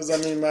farm. Because,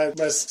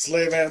 my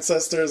slave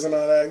ancestors and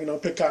all that,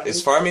 pick cotton.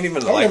 Is farming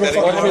even I like never that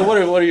fucking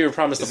anymore? what are your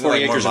promise to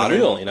 40 acres and a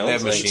mule? They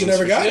have machines. But you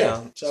never got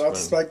Yeah. it. Shout out to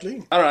Spike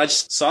Lee. I don't know. I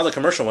just saw the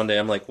commercial one day.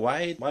 I'm like,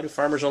 why do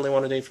farmers only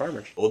want to date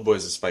farmers? Old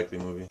Boy's a Spike Lee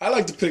movie. I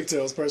like the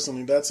pigtails,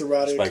 personally. That's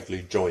erotic. Spike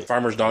Lee joint.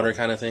 Farmer's daughter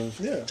kind of thing.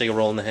 Yeah. Take a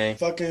roll in the hay.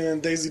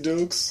 Fucking Daisy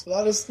Dukes. A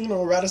lot of,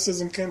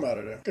 eroticism came out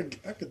of there.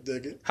 I could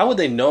dig it. How would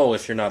they know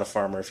if you're not a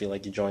farmer if you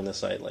join the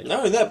site? Not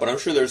only that, but I'm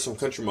sure there's some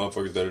country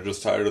motherfuckers that are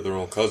just tired of their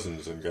own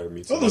cousins and gotta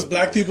meet some. Oh, there's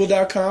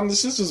blackpeople.com.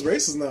 This shit's just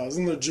racist now.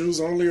 Isn't there Jews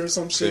only or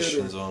some shit?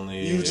 Christians or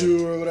only. You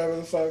Jew or whatever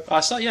the fuck. I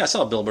saw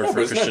a billboard Yeah, for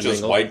but it's not Christian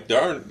just Mingle. white.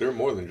 There are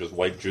more than just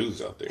white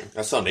Jews out there.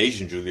 I saw an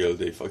Asian Jew the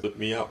other day. Flipped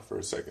me out for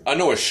a second. I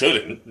know I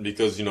shouldn't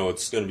because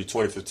it's going to be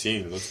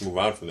 2015. Let's move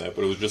on from that.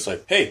 But it was just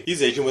hey,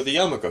 he's Asian with a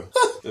yarmulke,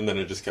 and then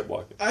it just kept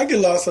walking. I get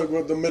lost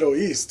with the Middle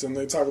East, and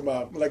they talk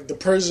about the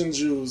Persian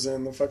Jews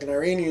and the fucking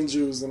Iranian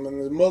Jews and the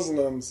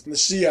Muslims and the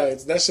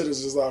Shiites. That shit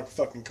is just all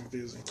fucking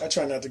confusing. I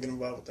try not to get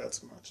involved with that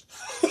too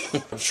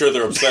much. I'm sure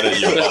they're upset at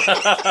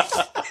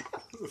you.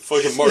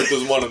 Fucking Mark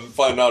doesn't want to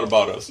find out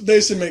about us.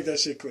 They should make that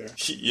shit clear.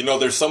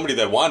 There's somebody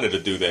that wanted to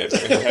do that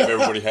and have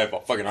everybody have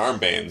fucking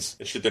armbands.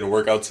 That shit didn't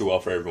work out too well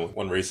for everyone.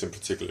 One race in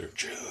particular.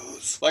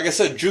 Jews. Like I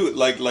said, Jew.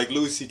 Like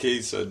Louis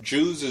C.K. said,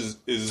 Jews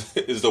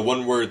is the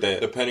one word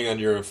that, depending on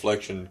your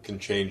inflection, can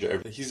change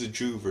everything. He's a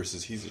Jew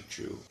versus he's a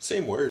Jew.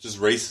 Same word. Just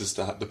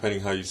racist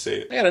depending how you say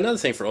it. I got another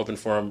thing for open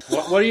forum.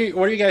 What are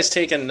you guys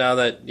taking now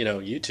that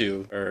you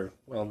two are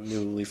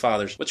newly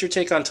fathers? What's your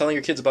take on telling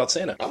your kids about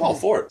Santa? I'm all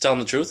for it. Tell them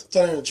the truth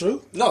Telling the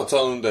truth? No,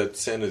 tell them that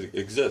Santa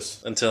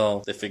exists.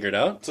 until they figure it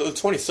out. So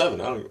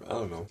 27. I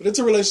don't know. But it's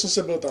a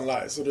relationship built on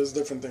lies, so there's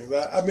different things.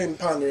 I've been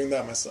pondering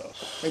that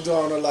myself. I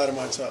don't want to lie to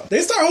my child.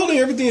 They start holding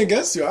everything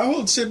against you. I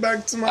hold shit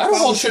back to my I don't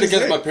hold shit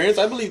against my parents. parents.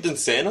 I believed in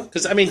Santa.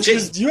 Because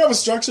Jason, You have a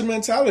structured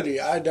mentality.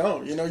 I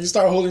don't. You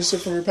start holding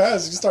shit from your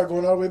past, you start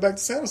going all the way back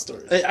to Santa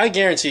stories. I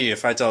guarantee you,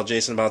 if I tell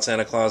Jason about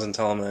Santa Claus and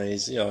tell him that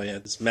he's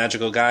this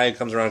magical guy who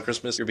comes around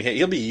Christmas,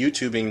 he'll be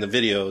YouTubing the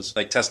videos,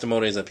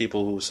 testimonies that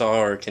people who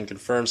saw or can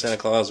confirm Santa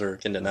Claus or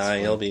can deny.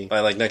 He'll be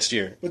by next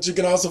year. But you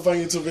can also find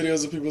YouTube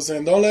videos of people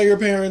saying, "Don't let your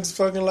parents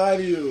fucking lie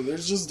to you."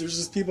 There's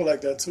just people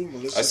like that too.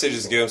 I say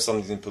just give them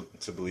something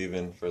to believe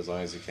in for as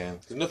long as you can.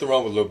 There's nothing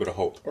wrong with a little bit of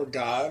hope. Or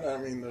God. I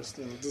mean,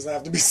 it doesn't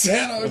have to be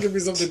Santa. It could be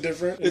something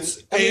different.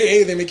 It's-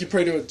 They make you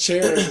pray to a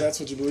chair if that's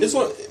what you believe. It's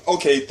one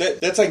okay.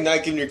 That's like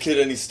not giving your kid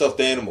any stuffed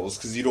animals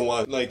because you don't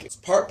want it's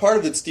part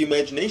of it's the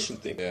imagination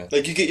thing. Yeah.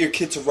 You get your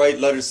kid to write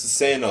letters to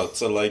Santa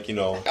to I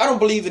don't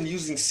believe in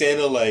using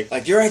Santa like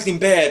you're acting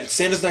bad.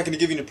 Santa's not going to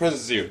give you any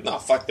presents this year. Nah,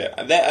 fuck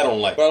that. That I don't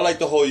like. But I like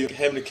the whole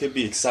having a kid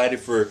be excited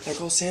for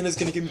Santa's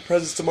going to give me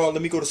presents tomorrow.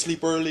 Let me go to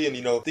sleep early and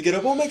they get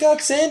up. Oh my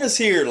God, Santa's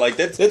here.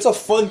 That's a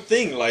fun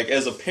thing.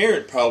 As a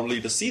parent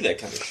probably to see that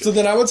kind of shit. So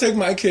then I would take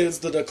my kids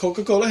to the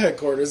Coca-Cola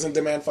headquarters and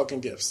demand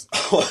fucking gifts.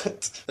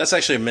 What? That's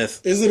actually a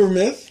myth. Is it a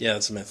myth? Yeah,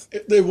 it's a myth.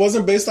 It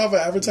wasn't based off of It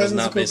was advertisements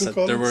not of based on.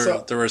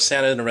 Coca-Cola? There were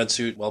Santa in a red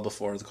suit well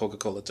before the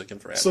Coca-Cola took him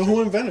for So advertising.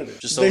 who invented it?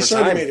 Just They over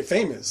surely time. made it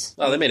famous.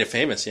 Oh, they made it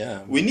famous.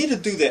 Yeah. We need to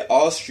do that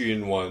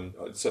Austrian one.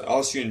 It's an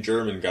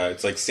Austrian-German guy.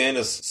 It's like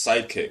Santa's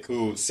sidekick,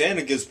 who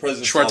Santa gives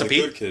presents to all the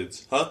Schwarze-Piet? good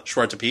kids. Huh?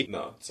 Schwarze-Piet.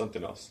 No,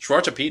 something else.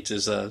 Schwarze-Piet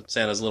is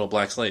Santa's little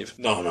black slave.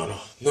 No.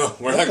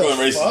 We're not the going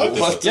racist. fuck?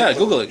 What? Yeah,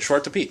 Google it.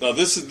 Schwarze-Piet. No,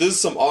 this is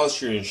some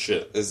Austrian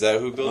shit. Is that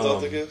who built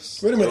out the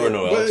gifts? Wait a minute. Or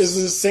no What, else?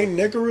 is this Saint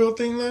Nick a real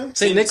thing then?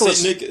 Saint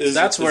Nicholas. Nick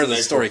That's where is the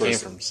an story actual came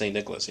person. from. Saint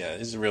Nicholas. Yeah,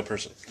 he's a real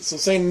person. So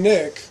Saint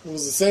Nick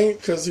was a saint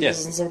because he Yeah.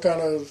 was in some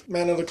kind of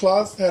man of the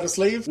cloth, had a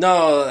slave?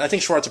 No, I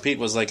think Schwarze-Piet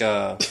was like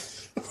a.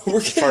 We're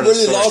getting Part of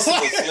the really story. lost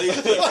in the slave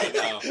thing right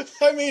now.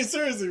 I mean,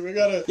 seriously, we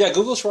gotta... Yeah,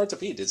 Google Schwarza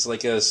Pete. It's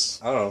like I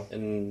don't know,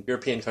 in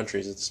European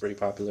countries it's pretty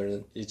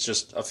popular. It's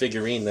just a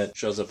figurine that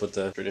shows up with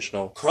the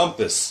traditional...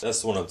 Krampus.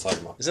 That's the one I'm talking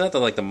about. Isn't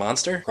that the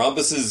monster?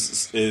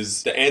 Krampus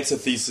is the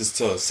antithesis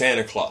to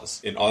Santa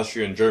Claus in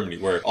Austria and Germany,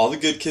 where all the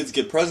good kids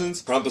get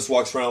presents. Krampus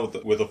walks around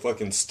with a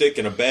fucking stick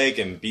and a bag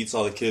and beats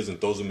all the kids and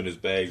throws them in his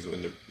bags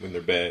when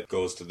their bag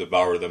goes to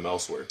devour them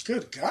elsewhere.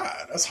 Good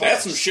God, that's hard.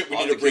 That's some shit we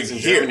All need the to bring kids in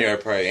here. Germany are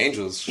probably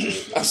angels.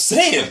 I'm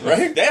saying,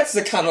 right? That's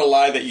the kind of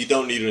lie that you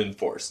don't need to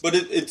enforce. But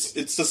it's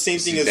the same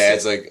thing as...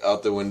 Dad's like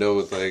out the window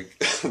with like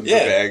the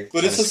bag.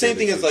 But it's the same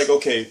thing as like,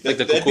 okay, Like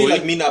the that'd be kukui?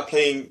 like me not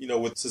playing,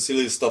 with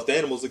Cecilia's stuffed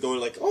animals and going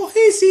like, oh,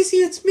 hey, Cece,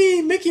 it's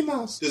me, Mickey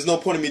Mouse. There's no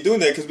point in me doing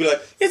that because be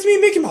like, it's me,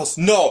 Mickey Mouse.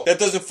 No, that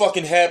doesn't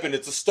fucking happen.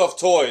 It's a stuffed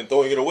toy and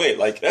throwing it away.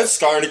 Like, that's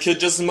scarring a kid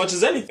just as much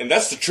as anything. And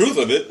that's the truth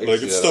of it.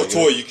 Like, it's a stuffed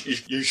toy.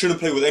 You shouldn't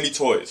play with any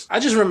toys. I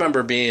just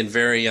remember being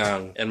very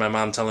young and my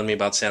mom telling me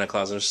about Santa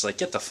Claus and I was just like,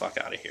 get the fuck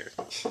out of here.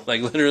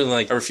 Like, literally,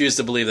 like, I refused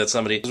to believe that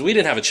somebody... Because we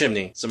didn't have a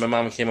chimney. So my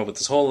mom came up with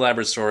this whole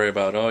elaborate story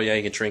about, oh, yeah,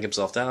 he can shrink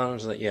himself down. I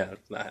was like, yeah,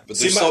 nah. But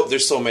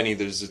there's so many.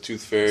 There's the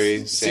Tooth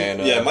Fairy,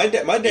 Santa. Yeah, my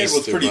dad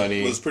was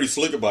Bunny. pretty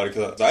slick about it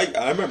because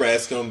I remember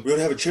asking him, we don't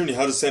have a chimney,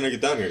 how does Santa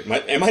get down here? My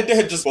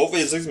dad just both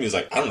ways looks at me, he's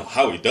like, I don't know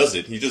how he does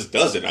it. He just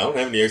does it. I don't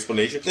have any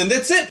explanation. And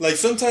that's it. Like,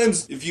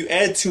 sometimes if you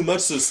add too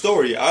much to the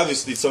story,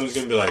 obviously someone's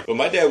gonna be like, but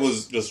my dad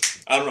was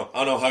just, I don't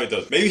know how he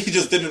does it. Maybe he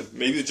just didn't,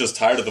 maybe he's just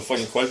tired of the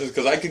fucking questions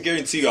because I could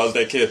guarantee you I was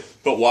that kid.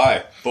 But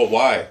why? But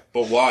why?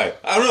 But why?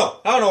 I don't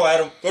know,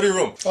 Adam. Go to your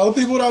room. All the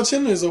people without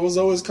chimneys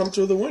always come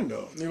through the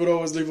window. They would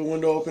always leave a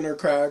window open or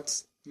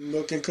cracked.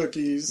 Milk and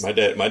cookies. My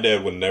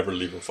dad would never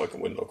leave a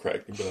fucking window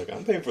cracked. He'd be like,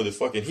 I'm paying for this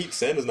fucking heat.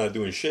 Santa's not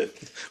doing shit.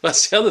 Well,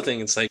 that's the other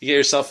thing. It's like,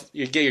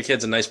 you get your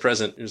kids a nice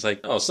present. It's like,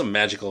 oh, some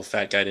magical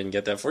fat guy didn't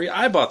get that for you.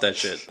 I bought that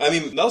shit. I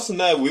mean,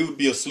 Nelson and I, we would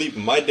be asleep.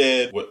 My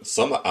dad would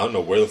somehow, I don't know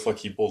where the fuck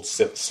he pulled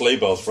sleigh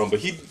bells from, but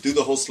he'd do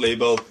the whole sleigh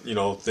bell,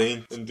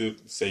 thing and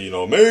say,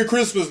 Merry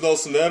Christmas,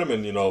 Nelson Adam.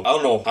 And, I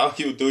don't know how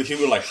he would do it. He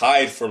would like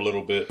hide for a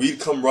little bit. We'd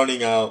come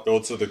running out, go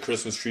to the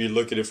Christmas tree,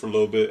 look at it for a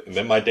little bit. And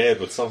then my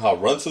dad would somehow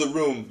run to the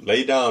room,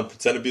 lay down,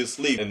 pretend to be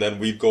asleep, and then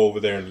we'd go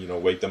over there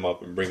and wake them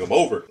up and bring them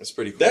over. That's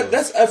pretty cool.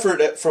 That's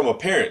effort from a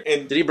parent.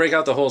 And did he break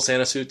out the whole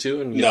Santa suit too?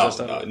 And no,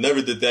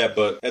 never did that.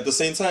 But at the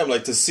same time,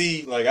 like to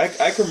see, like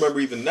I can remember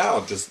even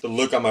now, just the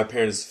look on my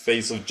parents'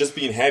 face of just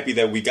being happy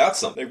that we got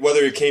something. Like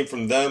whether it came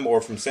from them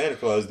or from Santa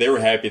Claus, they were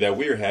happy that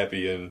we were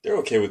happy, and they're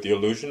okay with the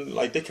illusion.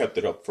 Like they kept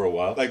it up for a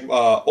while. Like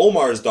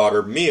Omar's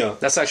daughter Mia.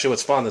 That's actually what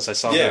spawned this. I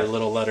saw her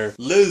little letter.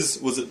 Liz,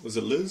 was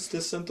it Liz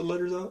that sent the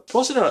letters out?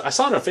 Posted it. I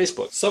saw it on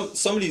Facebook.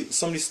 Somebody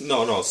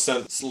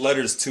sent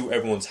letters to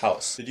everyone's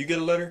house. Did you get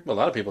a letter? Well, a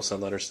lot of people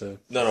send letters to.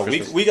 No,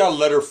 we got a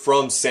letter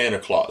from Santa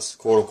Claus,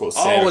 quote unquote.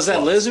 Santa Claus.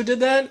 That Liz who did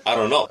that? I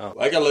don't know. Oh.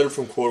 I got a letter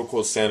from quote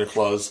unquote Santa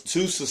Claus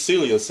to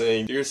Cecilia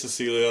saying, "Dear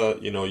Cecilia,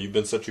 you've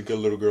been such a good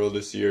little girl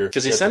this year."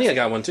 Because Yesenia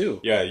got one too.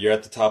 Yeah, you're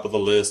at the top of the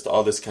list.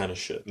 All this kind of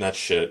shit. Not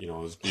shit. It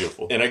was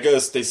beautiful. And I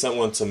guess they sent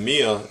one to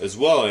Mia as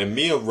well, and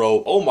Mia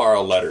wrote Omar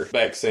a letter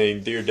back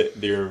saying, "Dear,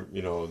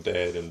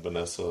 Dad and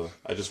Vanessa,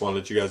 I just want to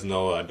let you guys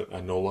know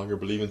I no longer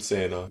believe in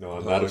Santa.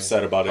 I'm not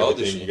upset about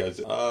everything you guys."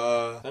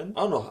 I don't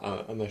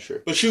know. I'm not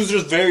sure. But she was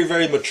just very,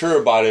 very mature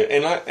about it,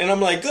 and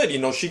I'm like, good.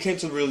 She came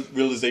to the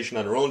realization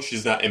on her own.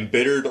 She's not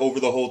embittered over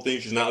the whole thing.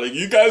 She's not like,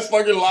 you guys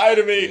fucking lie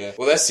to me. Yeah.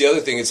 Well, that's the other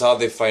thing. It's how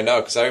they find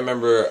out. Because I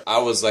remember I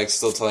was like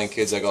still telling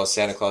kids like, oh,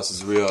 Santa Claus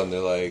is real, and they're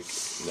like,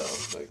 no,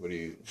 like, what are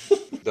you,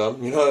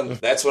 dumb? And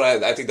that's when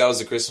I think that was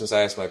the Christmas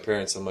I asked my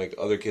parents. I'm like,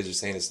 other kids are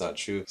saying it's not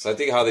true. So I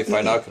think how they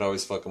find out can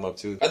always fuck them up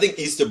too. I think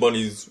Easter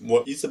Bunny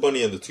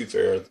and the Tooth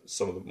Fairy are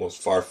some of the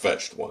most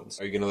far-fetched ones.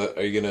 Are you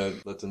gonna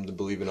let them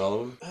believe in all of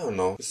them? I don't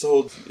know.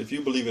 So if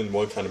you believe in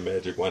one kind of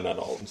magic, why not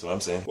all of them? That's what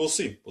I'm saying. We'll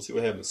see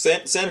what happens.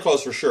 Santa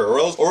Claus for sure,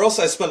 or else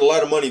I spend a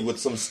lot of money with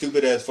some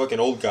stupid ass fucking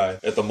old guy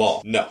at the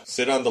mall. No,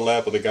 sit on the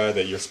lap of the guy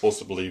that you're supposed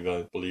to believe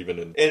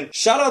in. And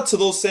shout out to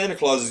those Santa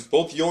Clauses,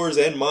 both yours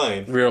and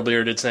mine. Real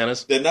bearded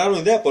Santas. That not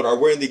only that, but are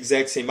wearing the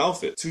exact same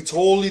outfit. Two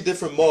totally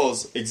different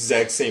malls,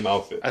 exact same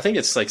outfit. I think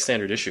it's like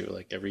standard issue.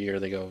 Like every year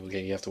they go,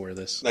 okay, you have to wear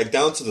this. Like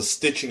down to the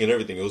stitching and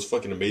everything. It was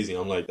fucking amazing.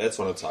 I'm like, that's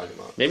what I'm talking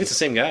about. Maybe it's the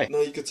same guy. No,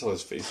 you could tell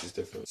his face is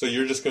different. So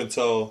you're just gonna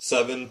tell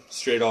 7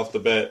 straight off the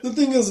bat. The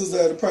thing is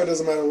that it probably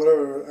doesn't matter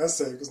whatever I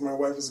say because my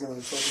wife is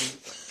gonna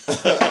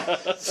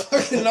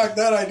fucking knock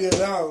that idea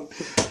down.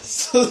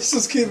 So let's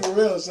just keep it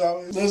real, shall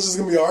we? There's just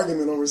gonna be an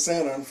argument over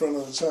Santa in front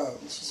of the child.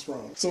 It's just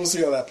wrong. So we'll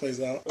see how that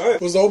plays out. All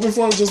right. Was the open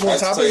forum just one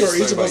topic, or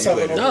each of us have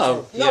an open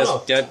forum?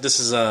 No. Yeah, this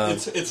is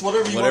it's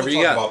whatever you want to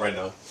talk about right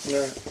now.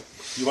 Yeah.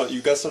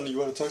 You got something you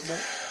want to talk about?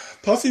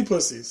 Puffy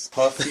pussies.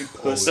 Puffy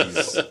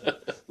pussies.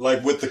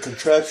 Like with the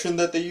contraption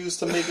that they use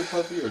to make it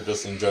puffy, or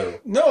just in general?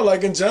 No,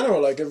 like in general,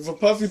 like if a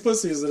puffy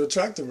pussy, is it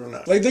attractive or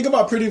not? Like think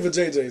about pretty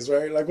vajayjays,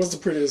 right? Like what's the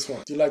prettiest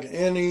one? Do you like an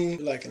innie?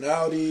 You like an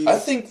outie? I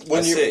think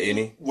when you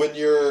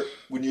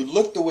you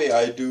look the way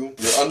I do,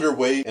 you're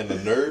underweight and a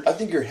nerd, I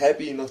think you're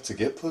happy enough to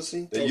get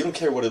pussy that you don't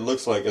care what it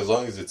looks like as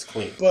long as it's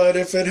clean. But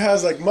if it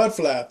has like mud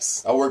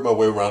flaps, I work my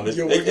way around it.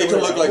 It can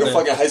look like a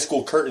fucking high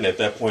school curtain at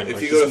that point. If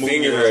like, you go to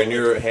finger her and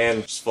your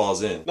hand just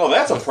falls in. No,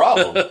 that's a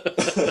problem.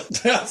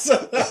 that's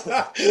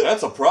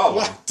That's a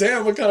problem.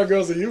 Damn, what kind of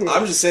girls are you with?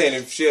 I'm just saying,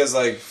 if she has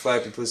like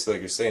flappy pussy,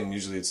 like you're saying,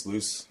 usually it's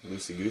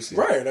loosey goosey.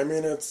 Right. I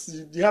mean, it's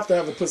you have to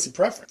have a pussy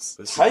preference.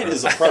 Height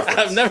is a preference.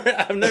 I've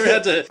never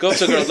had to go up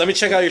to a girl. Let me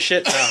check out your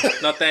shit.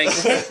 No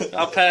thanks.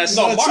 I'll pass.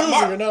 No,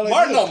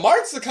 Like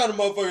Mark's the kind of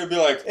motherfucker to be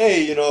like,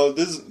 hey, you know,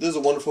 this is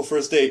a wonderful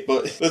first date,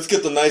 but let's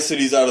get the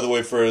niceties out of the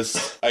way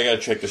first. I gotta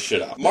check this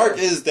shit out. Mark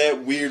is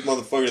that weird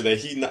motherfucker that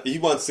he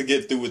wants to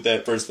get through with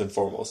that first and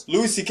foremost.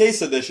 Louis C.K.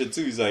 said that shit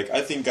too. He's like,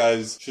 I think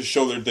guys should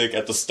show their dick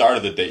at the start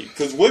of the date.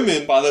 Because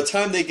women, by the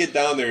time they get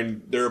down there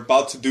and they're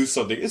about to do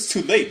something, it's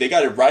too late. They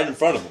got it right in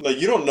front of them. Like,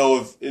 you don't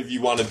know if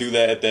you want to do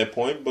that at that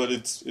point, but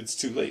it's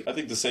too late. I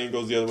think the same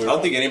goes the other way around. I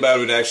don't think anybody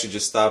would actually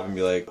just stop and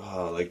be like,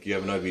 oh, like you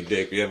have an ugly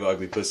dick, or you have an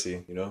ugly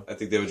pussy, you know? I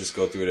think they would just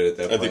go through it at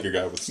that point. I think your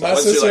guy would stop. My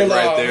Once you're, sister-in-law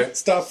like, right there.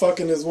 stopped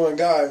fucking this one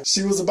guy.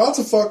 She was about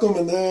to fuck him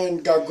and then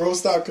got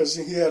grossed out because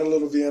he had a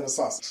little Vienna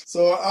sausage.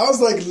 So I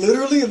was like,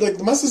 literally,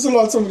 like my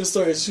sister-in-law told me the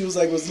story. She was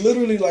like, it was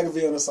literally like a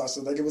Vienna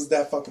sausage. Like it was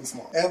that fucking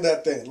small. And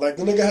that thin. Like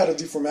the nigga had a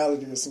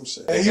deformality or some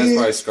shit. That guy's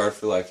probably scarred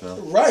for life now.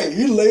 Right.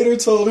 He later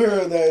told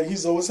her that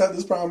he's always had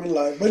this problem in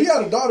life. But he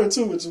had a daughter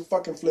too, which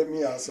fucking flipped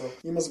me out. So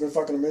he must have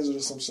been fucking a midget or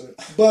some shit.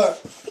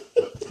 But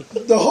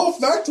the whole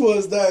fact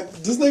was that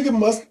this nigga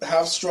must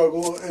have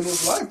struggled in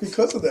his life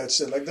because of that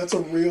shit. Like that's a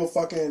real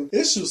fucking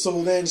issue.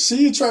 So then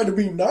she tried to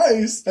be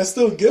nice and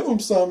still give him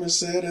some and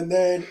shit, and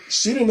then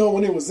she didn't know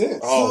when it was in.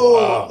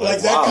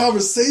 That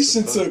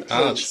conversation took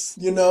place,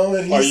 you know.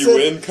 And he Are said, you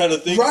in kind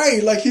of thing?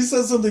 Right, like he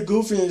said something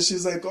goofy, and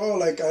she's like, "Oh,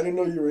 like I didn't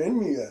know you were in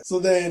me yet." So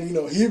then, you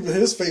know,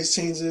 his face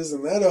changes,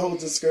 and that whole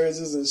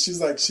discourages, and she's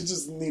like, she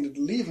just needed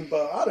to leave and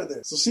bolt out of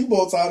there. So she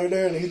bolts out of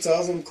there, and he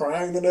tells him,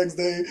 crying the next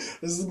day,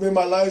 "This has been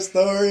my life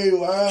story."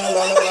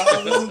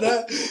 Wow, this and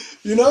that.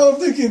 You know, I'm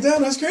thinking,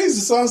 damn, that's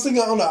crazy. So I was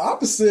thinking on the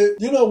opposite,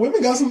 you know,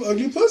 women got some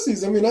ugly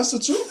pussies. I mean, that's the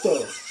truth,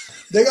 though.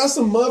 They got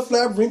some mud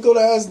flap, wrinkled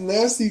ass,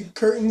 nasty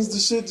curtains, the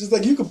shit. Just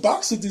like you could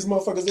box with these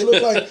motherfuckers. They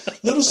look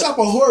like little shop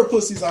of horror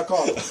pussies, I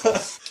call them.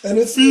 And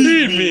it's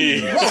Feed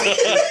me.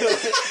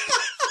 Right.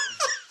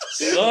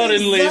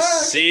 Suddenly,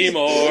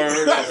 Seymour.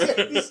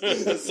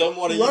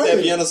 Someone eat that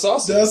Vienna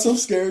sausage. That's some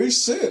scary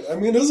shit. I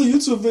mean, there's a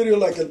YouTube video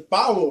like a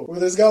Pavo where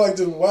this guy like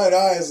the white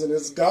eyes and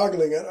it's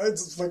goggling and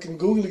it's fucking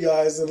googly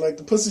eyes and like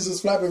the pussy's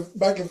just flapping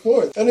back and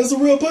forth. And it's a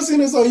real pussy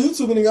and it's on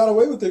YouTube and he got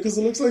away with it because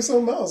it looks like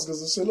something else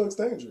because the shit looks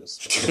dangerous.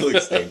 It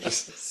looks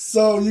dangerous.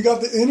 So you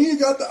got the innie, you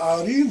got the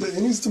outie. The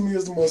innies to me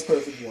is the most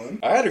perfect one.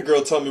 I had a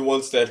girl tell me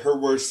once that her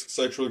worst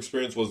sexual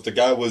experience was the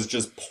guy was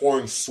just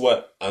pouring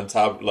sweat on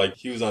top, like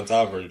he was on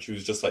top of her and she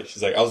was just like,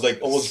 she's like, I was like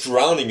almost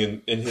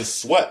drowning in his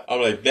sweat.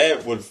 I'm like,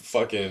 that would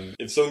fucking,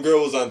 if some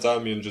girl was on top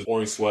of me and just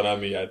pouring sweat on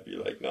me, I'd be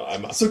like, no,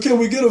 I'm out. So can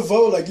we get a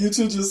vote? Like you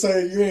two just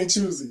say you ain't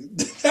choosy.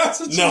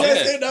 That's what you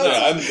guys say.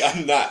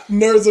 I'm not.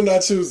 Nerds are not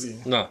choosy.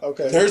 No.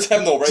 Okay. Nerds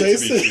have no right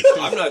Jason. to be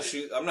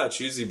choosy. I'm not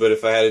choosy, but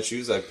if I had to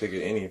choose, I'd pick an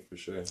innie for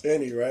sure.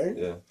 Innie, right?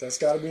 Yeah. That's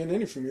got to be an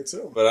innie for me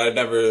too. But I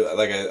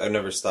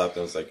never stopped.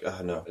 I was like, oh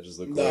no, I just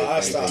look. No, I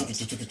stopped.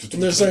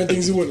 And there's certain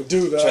things you wouldn't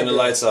do. That Turn the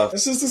lights off.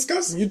 That's just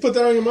disgusting. You'd put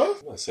that on your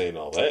mouth? I'm not saying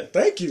all that.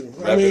 Thank you.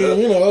 Wrap I mean, it up.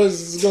 you know,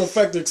 it's going to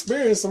affect the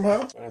experience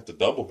somehow. I have to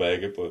double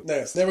bag it, but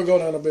Next, never go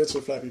down a bitch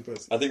with flappy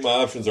pussy. I think my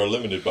options are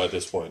limited by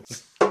this point.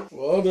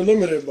 Well, they're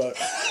limited, but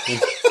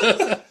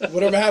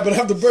whatever happened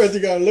after birth,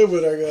 you got to live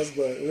with it, I guess.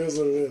 But it is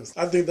what it is.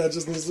 I think that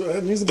just needs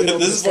to be.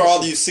 This is for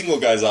all you single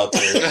guys out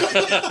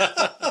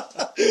there.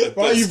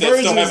 All you that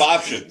still have virgins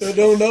options. that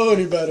don't know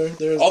any better.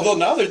 Although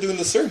now they're doing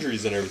the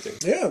surgeries and everything.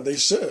 Yeah, they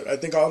should. I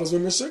think all those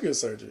women should get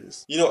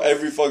surgeries. You know,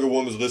 every fucking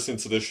woman's listening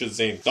to this shit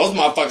saying, those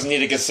motherfuckers need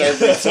to get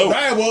surgery too.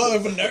 Right, well,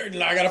 if a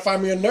nerd, I gotta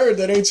find me a nerd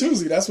that ain't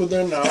choosy. That's what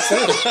they're now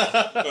saying.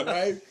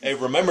 Right? Hey,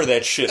 remember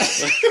that shit.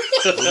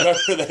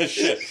 Remember that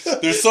shit.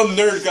 There's some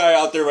nerd guy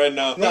out there right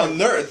now. Now,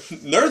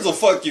 nerds will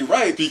fuck you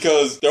right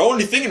because they're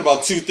only thinking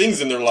about two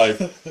things in their life.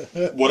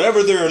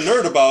 Whatever they're a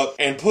nerd about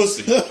and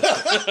pussy.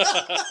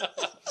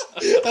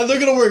 And they're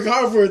gonna work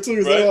hard for it too,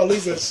 because Right? they all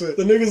lose that shit.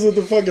 The niggas with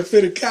the fucking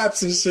fitted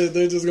caps and shit,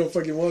 they're just gonna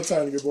fuck you one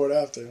time to get bored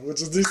after,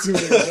 which is these two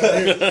niggas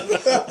right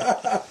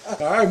here.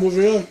 All right,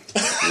 moving on.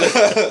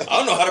 I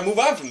don't know how to move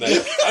on from that.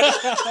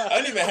 I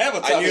didn't even have a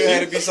topic. I knew it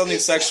had to be something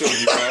sexual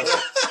with you,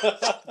 bro.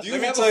 Do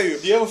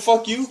you have a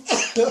fuck you?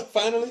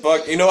 Finally?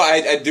 Fuck, you know,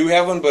 I do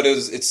have one, but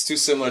it's too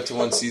similar to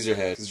one Caesar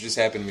had. It just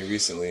happened to me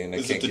recently, and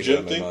I can't get it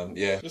out of my mind.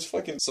 Yeah. Just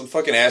fucking... Some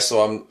fucking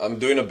asshole. I'm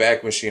doing a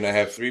back machine. I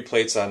have 3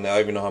 plates on now. I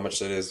don't even know how much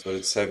that is, but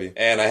it's heavy.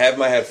 And I have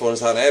my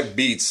headphones on. I have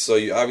Beats, so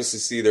you obviously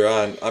see they're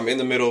on. I'm in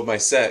the middle of my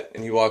set,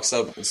 and he walks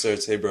up and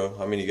starts, hey, bro,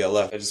 how many you got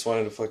left? I just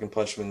wanted to fucking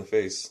punch him in the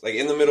face. Like,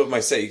 in the middle of my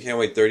set, you can't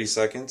wait 30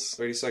 seconds.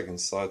 30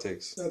 seconds, that's all it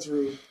takes. That's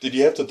rude. Did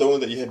you have to throw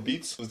in that you had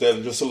Beats? Was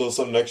that just a little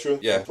something extra?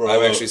 Yeah,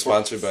 I'm actually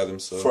sponsored by them,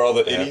 so... For all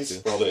the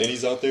innies? For all the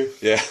innies out there?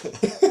 Yeah.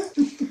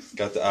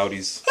 Got the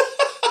Audis.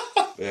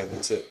 Yeah,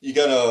 that's it. You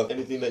got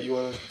anything that you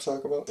want to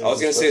talk about? I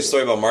was going to say a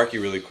story about Marky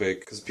really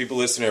quick, because people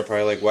listening are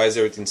probably like, why is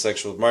everything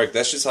sexual with Mark?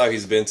 That's just how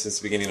he's been since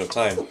the beginning of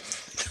time.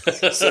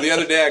 So the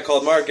other day I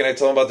called Mark and I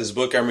told him about this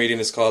book I'm reading.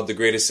 It's called The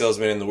Greatest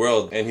Salesman in the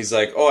World. And he's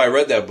like, oh, I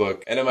read that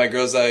book. And then my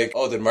girl's like,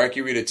 oh, did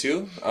Marky read it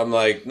too? I'm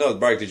like, no,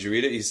 Mark, did you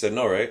read it? He said,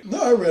 no, right?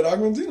 No, I read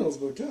Augmentino's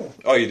book, yeah.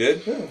 Oh, you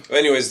did? Yeah.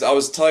 Anyways, I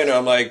was telling her,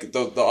 I'm like, the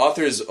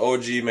author is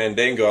OG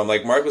Mandango. I'm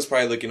like, Mark was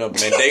probably looking up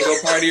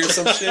Mandango Party or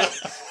some shit.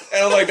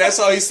 And I'm like, that's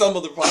how he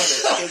stumbled upon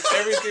it. Because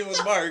everything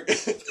with Mark,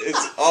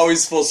 it's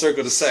always full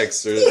circle to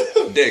sex or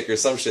dick or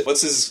some shit.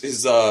 What's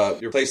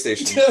your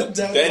PlayStation?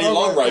 Daddy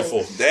Long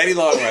Rifle. Daddy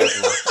Long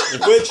Rifle.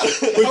 Which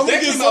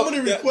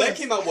that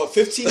came out, what,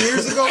 15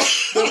 years ago?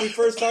 When we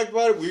first talked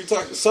about it, we were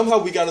talking.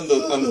 Somehow we got on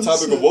the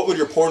topic of what would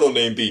your porno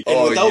name be,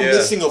 and without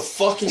missing a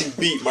fucking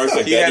beat, Mark's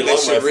like, he had that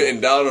shit written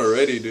down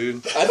already,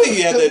 dude. I think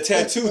he had that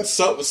tattooed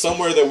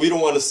somewhere that we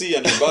don't want to see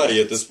on your body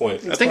at this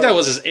point. I think that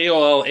was his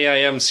AOL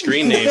AIM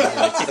screen name.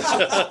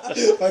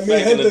 I may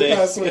have the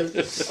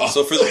password.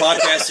 So for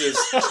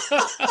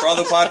all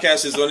the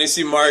podcasters, when they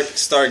see Mark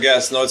star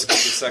guest, no, it's gonna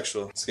be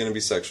sexual. It's gonna be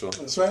sexual.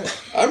 That's right.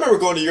 I remember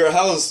going to your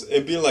house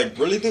and being like,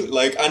 really, dude?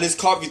 Like, on his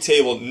coffee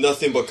table,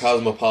 nothing but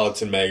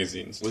Cosmopolitan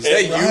magazines. Was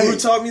that you who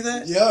taught me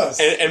that?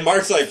 Yes. And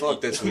Mark's like, fuck,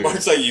 that's weird.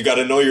 Mark's like, you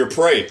gotta know your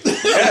prey.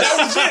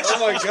 Yes. Oh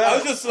my god. I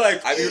was just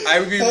like, I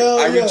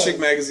read chick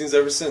magazines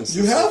ever since.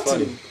 You have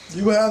to.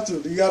 You have to.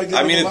 You gotta get.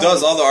 I mean, it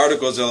does. All the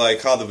articles are like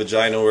how the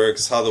vagina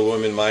works, how the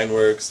woman mind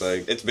works.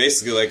 Like, it's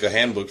basically like a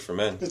handbook for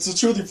men. It's the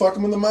truth. You fuck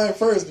them in the mind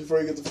first before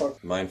you get the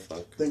fuck. Mind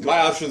fuck. My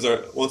options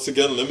are once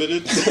again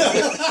limited.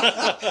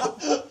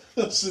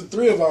 Shit,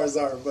 3 of ours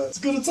are, but it's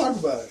good to talk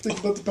about it. Think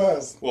about the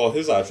past. Well,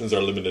 his options are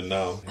limited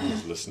now.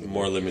 He's listening.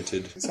 More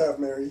limited. He's half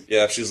married.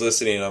 Yeah, if she's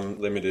listening, I'm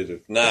limited.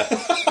 If not.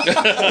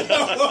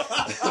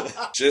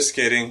 Just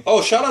kidding.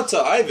 Oh, shout out to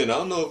Ivan. I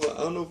don't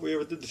know if we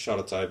ever did the shout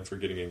out to Ivan for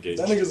getting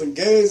engaged. That nigga's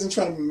engaged and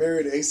trying to be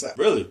married ASAP.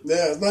 Really?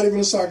 Yeah, it's not even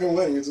a shotgun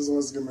wedding. It just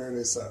wants to get married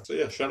ASAP. So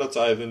yeah, shout out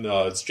to Ivan.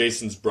 It's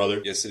Jason's brother.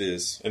 Yes, it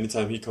is.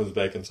 Anytime he comes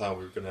back in town,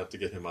 we're gonna have to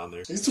get him on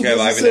there. He's too We have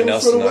busy Ivan saving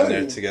and for Nelson the on there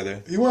wedding.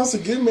 together. He wants to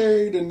get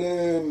married and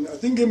then I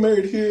think get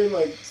married here,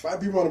 like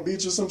 5 people on the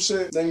beach or some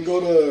shit. Then go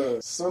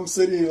to some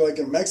city like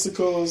in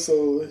Mexico,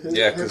 so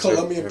her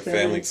Colombian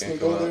parents can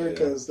go there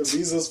because the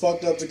visa's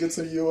fucked up to get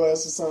to the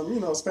U.S. or something. You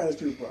know, Spanish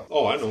people problem.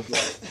 Oh, I know.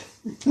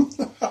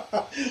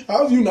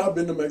 How have you not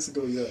been to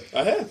Mexico yet?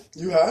 I have.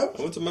 You have?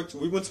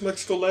 We went to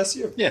Mexico last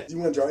year. Yeah. You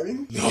went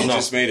driving? No, you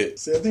just made it.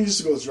 See, I think you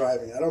should go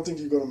driving. I don't think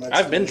you go to Mexico.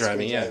 I've been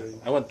driving, yeah.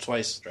 I went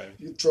twice driving.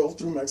 You drove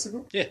through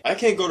Mexico? Yeah. I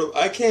can't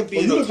be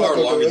in a car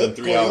longer than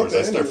 3 hours.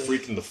 I start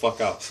freaking the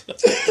fuck out.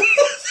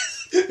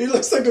 He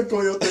looks like a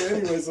coyote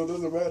anyway, so it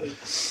doesn't matter.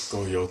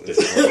 Coyote.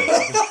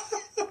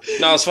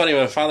 No, it's funny.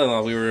 My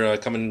father-in-law, we were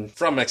coming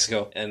from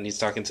Mexico, and he's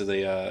talking to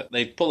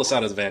they pulled us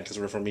out of the van because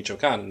we're from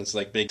Michoacan, and it's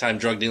like big-time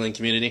drug dealing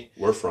community.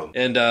 We're from.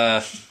 And,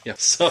 yeah,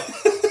 so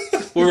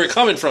we were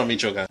coming from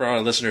Michoacan. For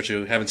our listeners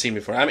who haven't seen me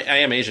before, I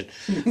am Asian.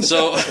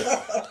 So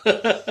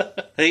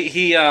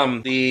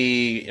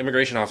the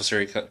immigration officer,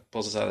 he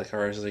pulls us out of the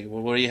car. He's like,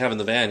 well, what do you have in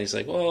the van? He's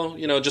like, well,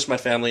 just my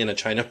family and a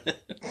Chinaman.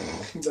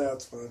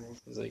 That's funny.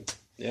 He's like,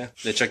 yeah,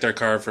 they checked our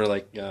car for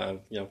like,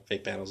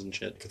 fake panels and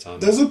shit. Katana.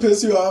 Does it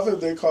piss you off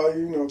if they call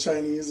you,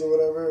 Chinese or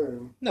whatever? Or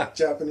no.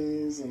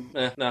 Japanese and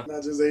no.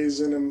 Not just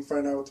Asian and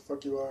find out what the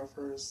fuck you are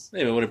first?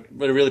 Maybe would it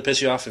really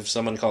piss you off if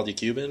someone called you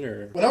Cuban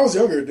or? When I was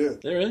younger, it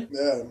did. Did it really?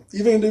 Yeah.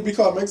 Even to be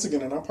called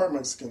Mexican, and I'm part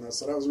Mexican,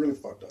 so that was really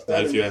fucked up.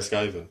 Not if you ask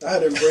Ivan. I had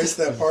to embrace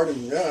that part of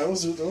me. Yeah, it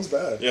was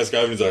bad. You ask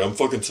Ivan, he's like, I'm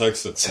fucking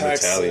Texan. I'm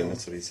Italian,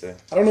 that's what he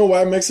said. I don't know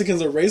why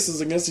Mexicans are racist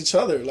against each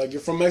other. Like,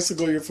 you're from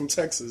Mexico, you're from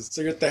Texas.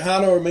 So you're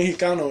Tejano or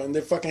Mexicano, and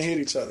they fucking hate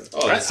each other.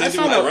 Oh, I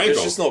found out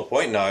there's just no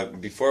point now.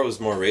 Before it was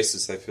more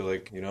racist, I feel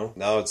like,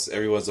 now it's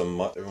everyone's a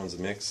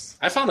mix.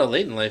 I found out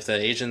late in life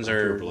that Asians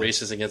are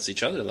racist against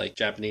each other, like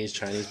Japanese,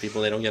 Chinese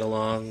people, they don't get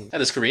along. I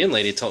had this Korean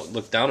lady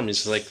look down at me,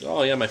 she's like,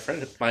 oh yeah,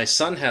 my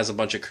son has a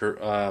bunch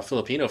of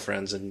Filipino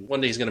friends, and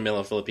one day he's going to mail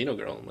a Filipino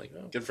girl. I'm like,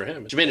 oh, good for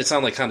him. She made it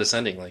sound like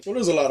condescending. Like, Well,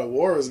 there's a lot of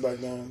wars back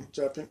then.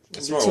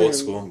 It's more old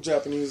school.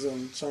 Japanese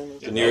and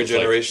Chinese. The newer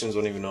generations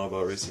don't even know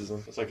about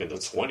racism. It's like in the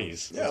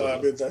 20s. Yeah,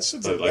 that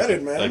shit's Like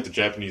embedded, man. Like the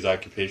Japanese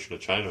occupation of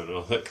China and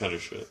all that kind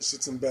of shit.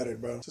 Shit's embedded,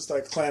 bro. Just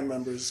like clan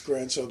members,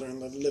 grandchildren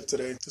that live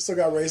today. They still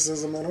got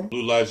racism in them.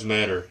 Blue Lives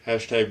Matter.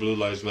 Hashtag Blue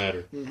Lives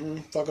Matter.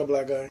 Fuck a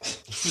black guy.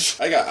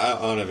 I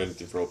don't have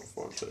anything for open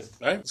forum today.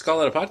 All right, let's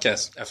call it a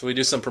podcast after we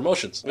do some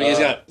promotions. What do you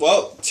guys got?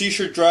 Well,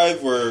 t-shirt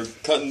drive. We're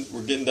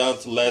getting down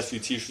to the last few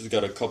t-shirts.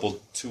 Got a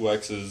couple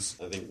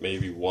 2Xs. I think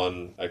maybe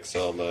one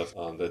XL left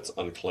that's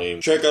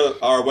unclaimed. Check out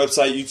our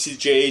website,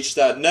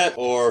 UTJH.net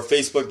or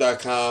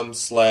Facebook.com/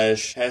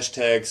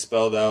 hashtag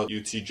spelled out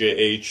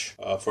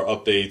UTJH for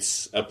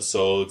updates,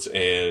 episodes,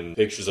 and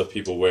pictures of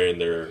people wearing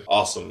their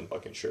awesome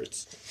fucking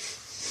shirts.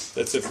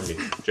 That's it for me.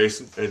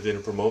 Jason, anything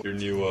to promote? Your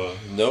new,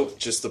 Nope,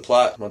 just the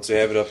plot. Once we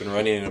have it up and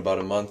running in about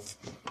a month,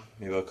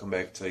 maybe I'll come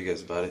back and tell you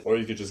guys about it. Or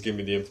you could just give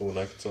me the info and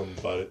I can tell them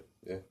about it.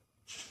 Yeah,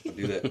 I'll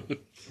do that.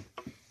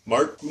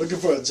 Mark? I'm looking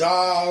for a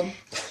job.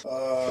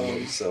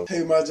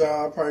 Hate my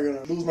job. Probably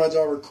gonna lose my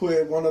job or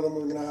quit. One of them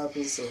is gonna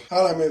happen. So,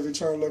 holla at me if you're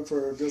trying to look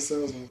for a good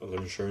salesman. Other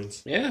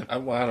insurance? Yeah, I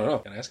don't know.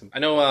 Can I ask him? I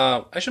know,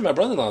 actually, my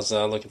brother-in-law's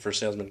looking for a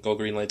salesman. Go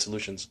Greenlight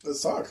Solutions. It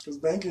sucks. Because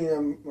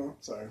banking,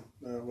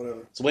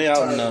 whatever. It's way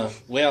out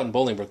in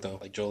Bolingbrook, though,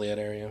 like Joliet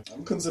area.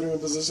 I'm considering a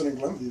position in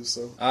Glenview,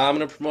 so. I'm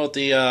going to promote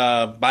the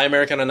Buy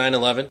American on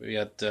 9/11. We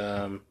got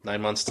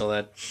 9 months till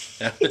that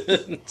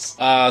happens.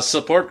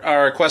 Support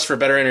our quest for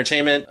better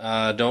entertainment.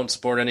 Don't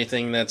support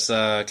anything that's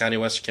Kanye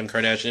West or Kim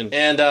Kardashian.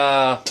 And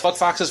fuck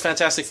Fox's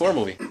Fantastic Four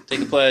movie. Take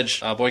the pledge.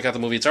 Boycott the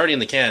movie. It's already in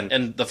the can.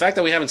 And the fact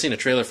that we haven't seen a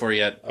trailer for it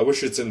yet. I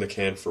wish it's in the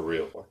can for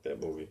real. Fuck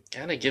that movie.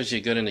 Kind of gives you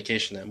a good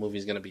indication that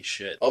movie's going to be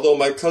shit. Although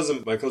my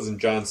cousin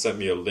John sent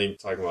me a link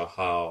talking about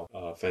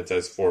how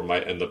Fantastic Four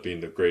might end up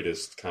being the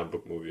greatest comic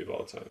book movie of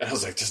all time. And I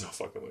was like, there's no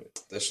fucking way.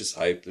 That's just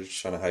hype. They're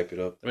just trying to hype it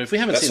up. I mean, if we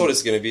haven't That's seen... what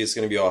it's going to be. It's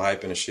going to be all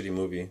hype in a shitty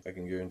movie, I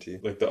can guarantee.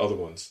 Like the other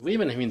ones. We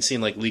haven't even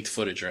seen, like, leaked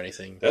footage or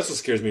anything. That's what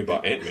scares me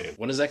about Ant-Man.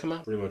 When does that come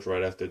out? Pretty much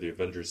right after the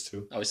Avengers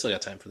 2. Oh, we still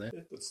got time for that.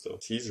 Yeah, but still.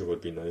 Teaser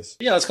would be nice.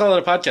 Yeah, let's call it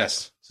a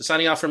podcast. So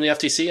signing off from the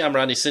FTC, I'm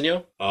Rodney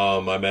Sinio.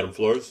 I'm Adam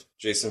Flores.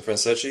 Jason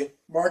Franceschi.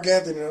 Mark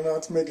Anthony,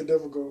 not to make it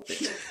difficult.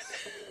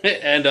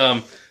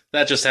 And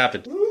that just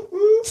happened. You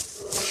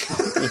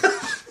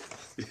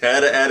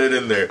had to add it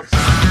in there.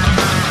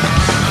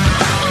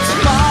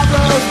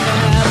 Tomorrow's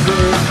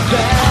never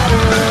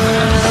better.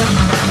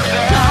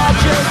 I'll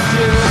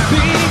just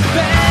be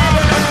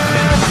better.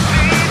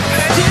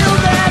 Still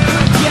never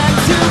get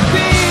to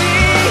be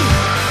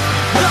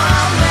the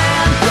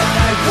man that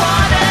I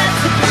wanted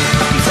to be.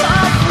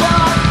 Tough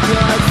love,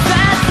 but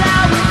that's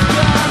how it's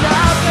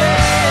gonna be.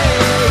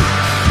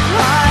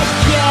 I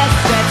guess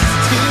that's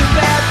too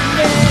bad for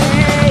me.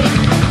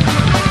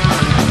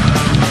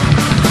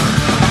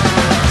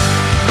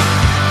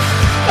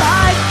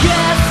 I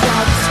guess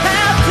I'll just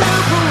have to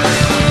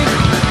believe.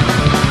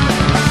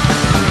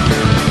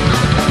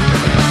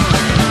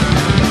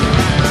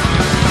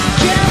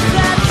 Guess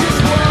that's just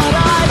what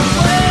I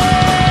believe.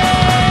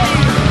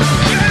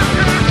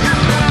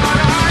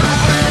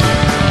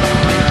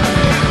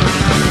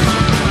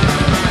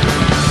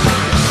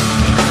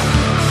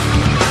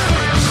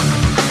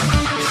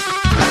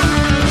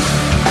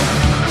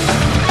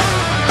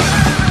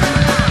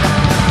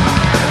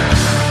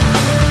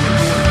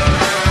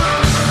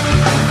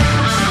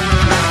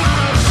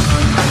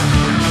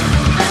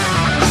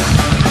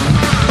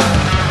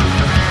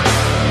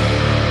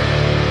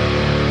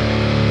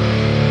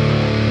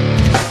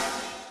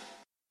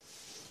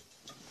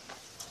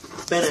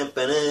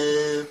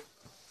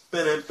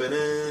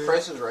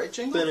 Price is Right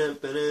jingle?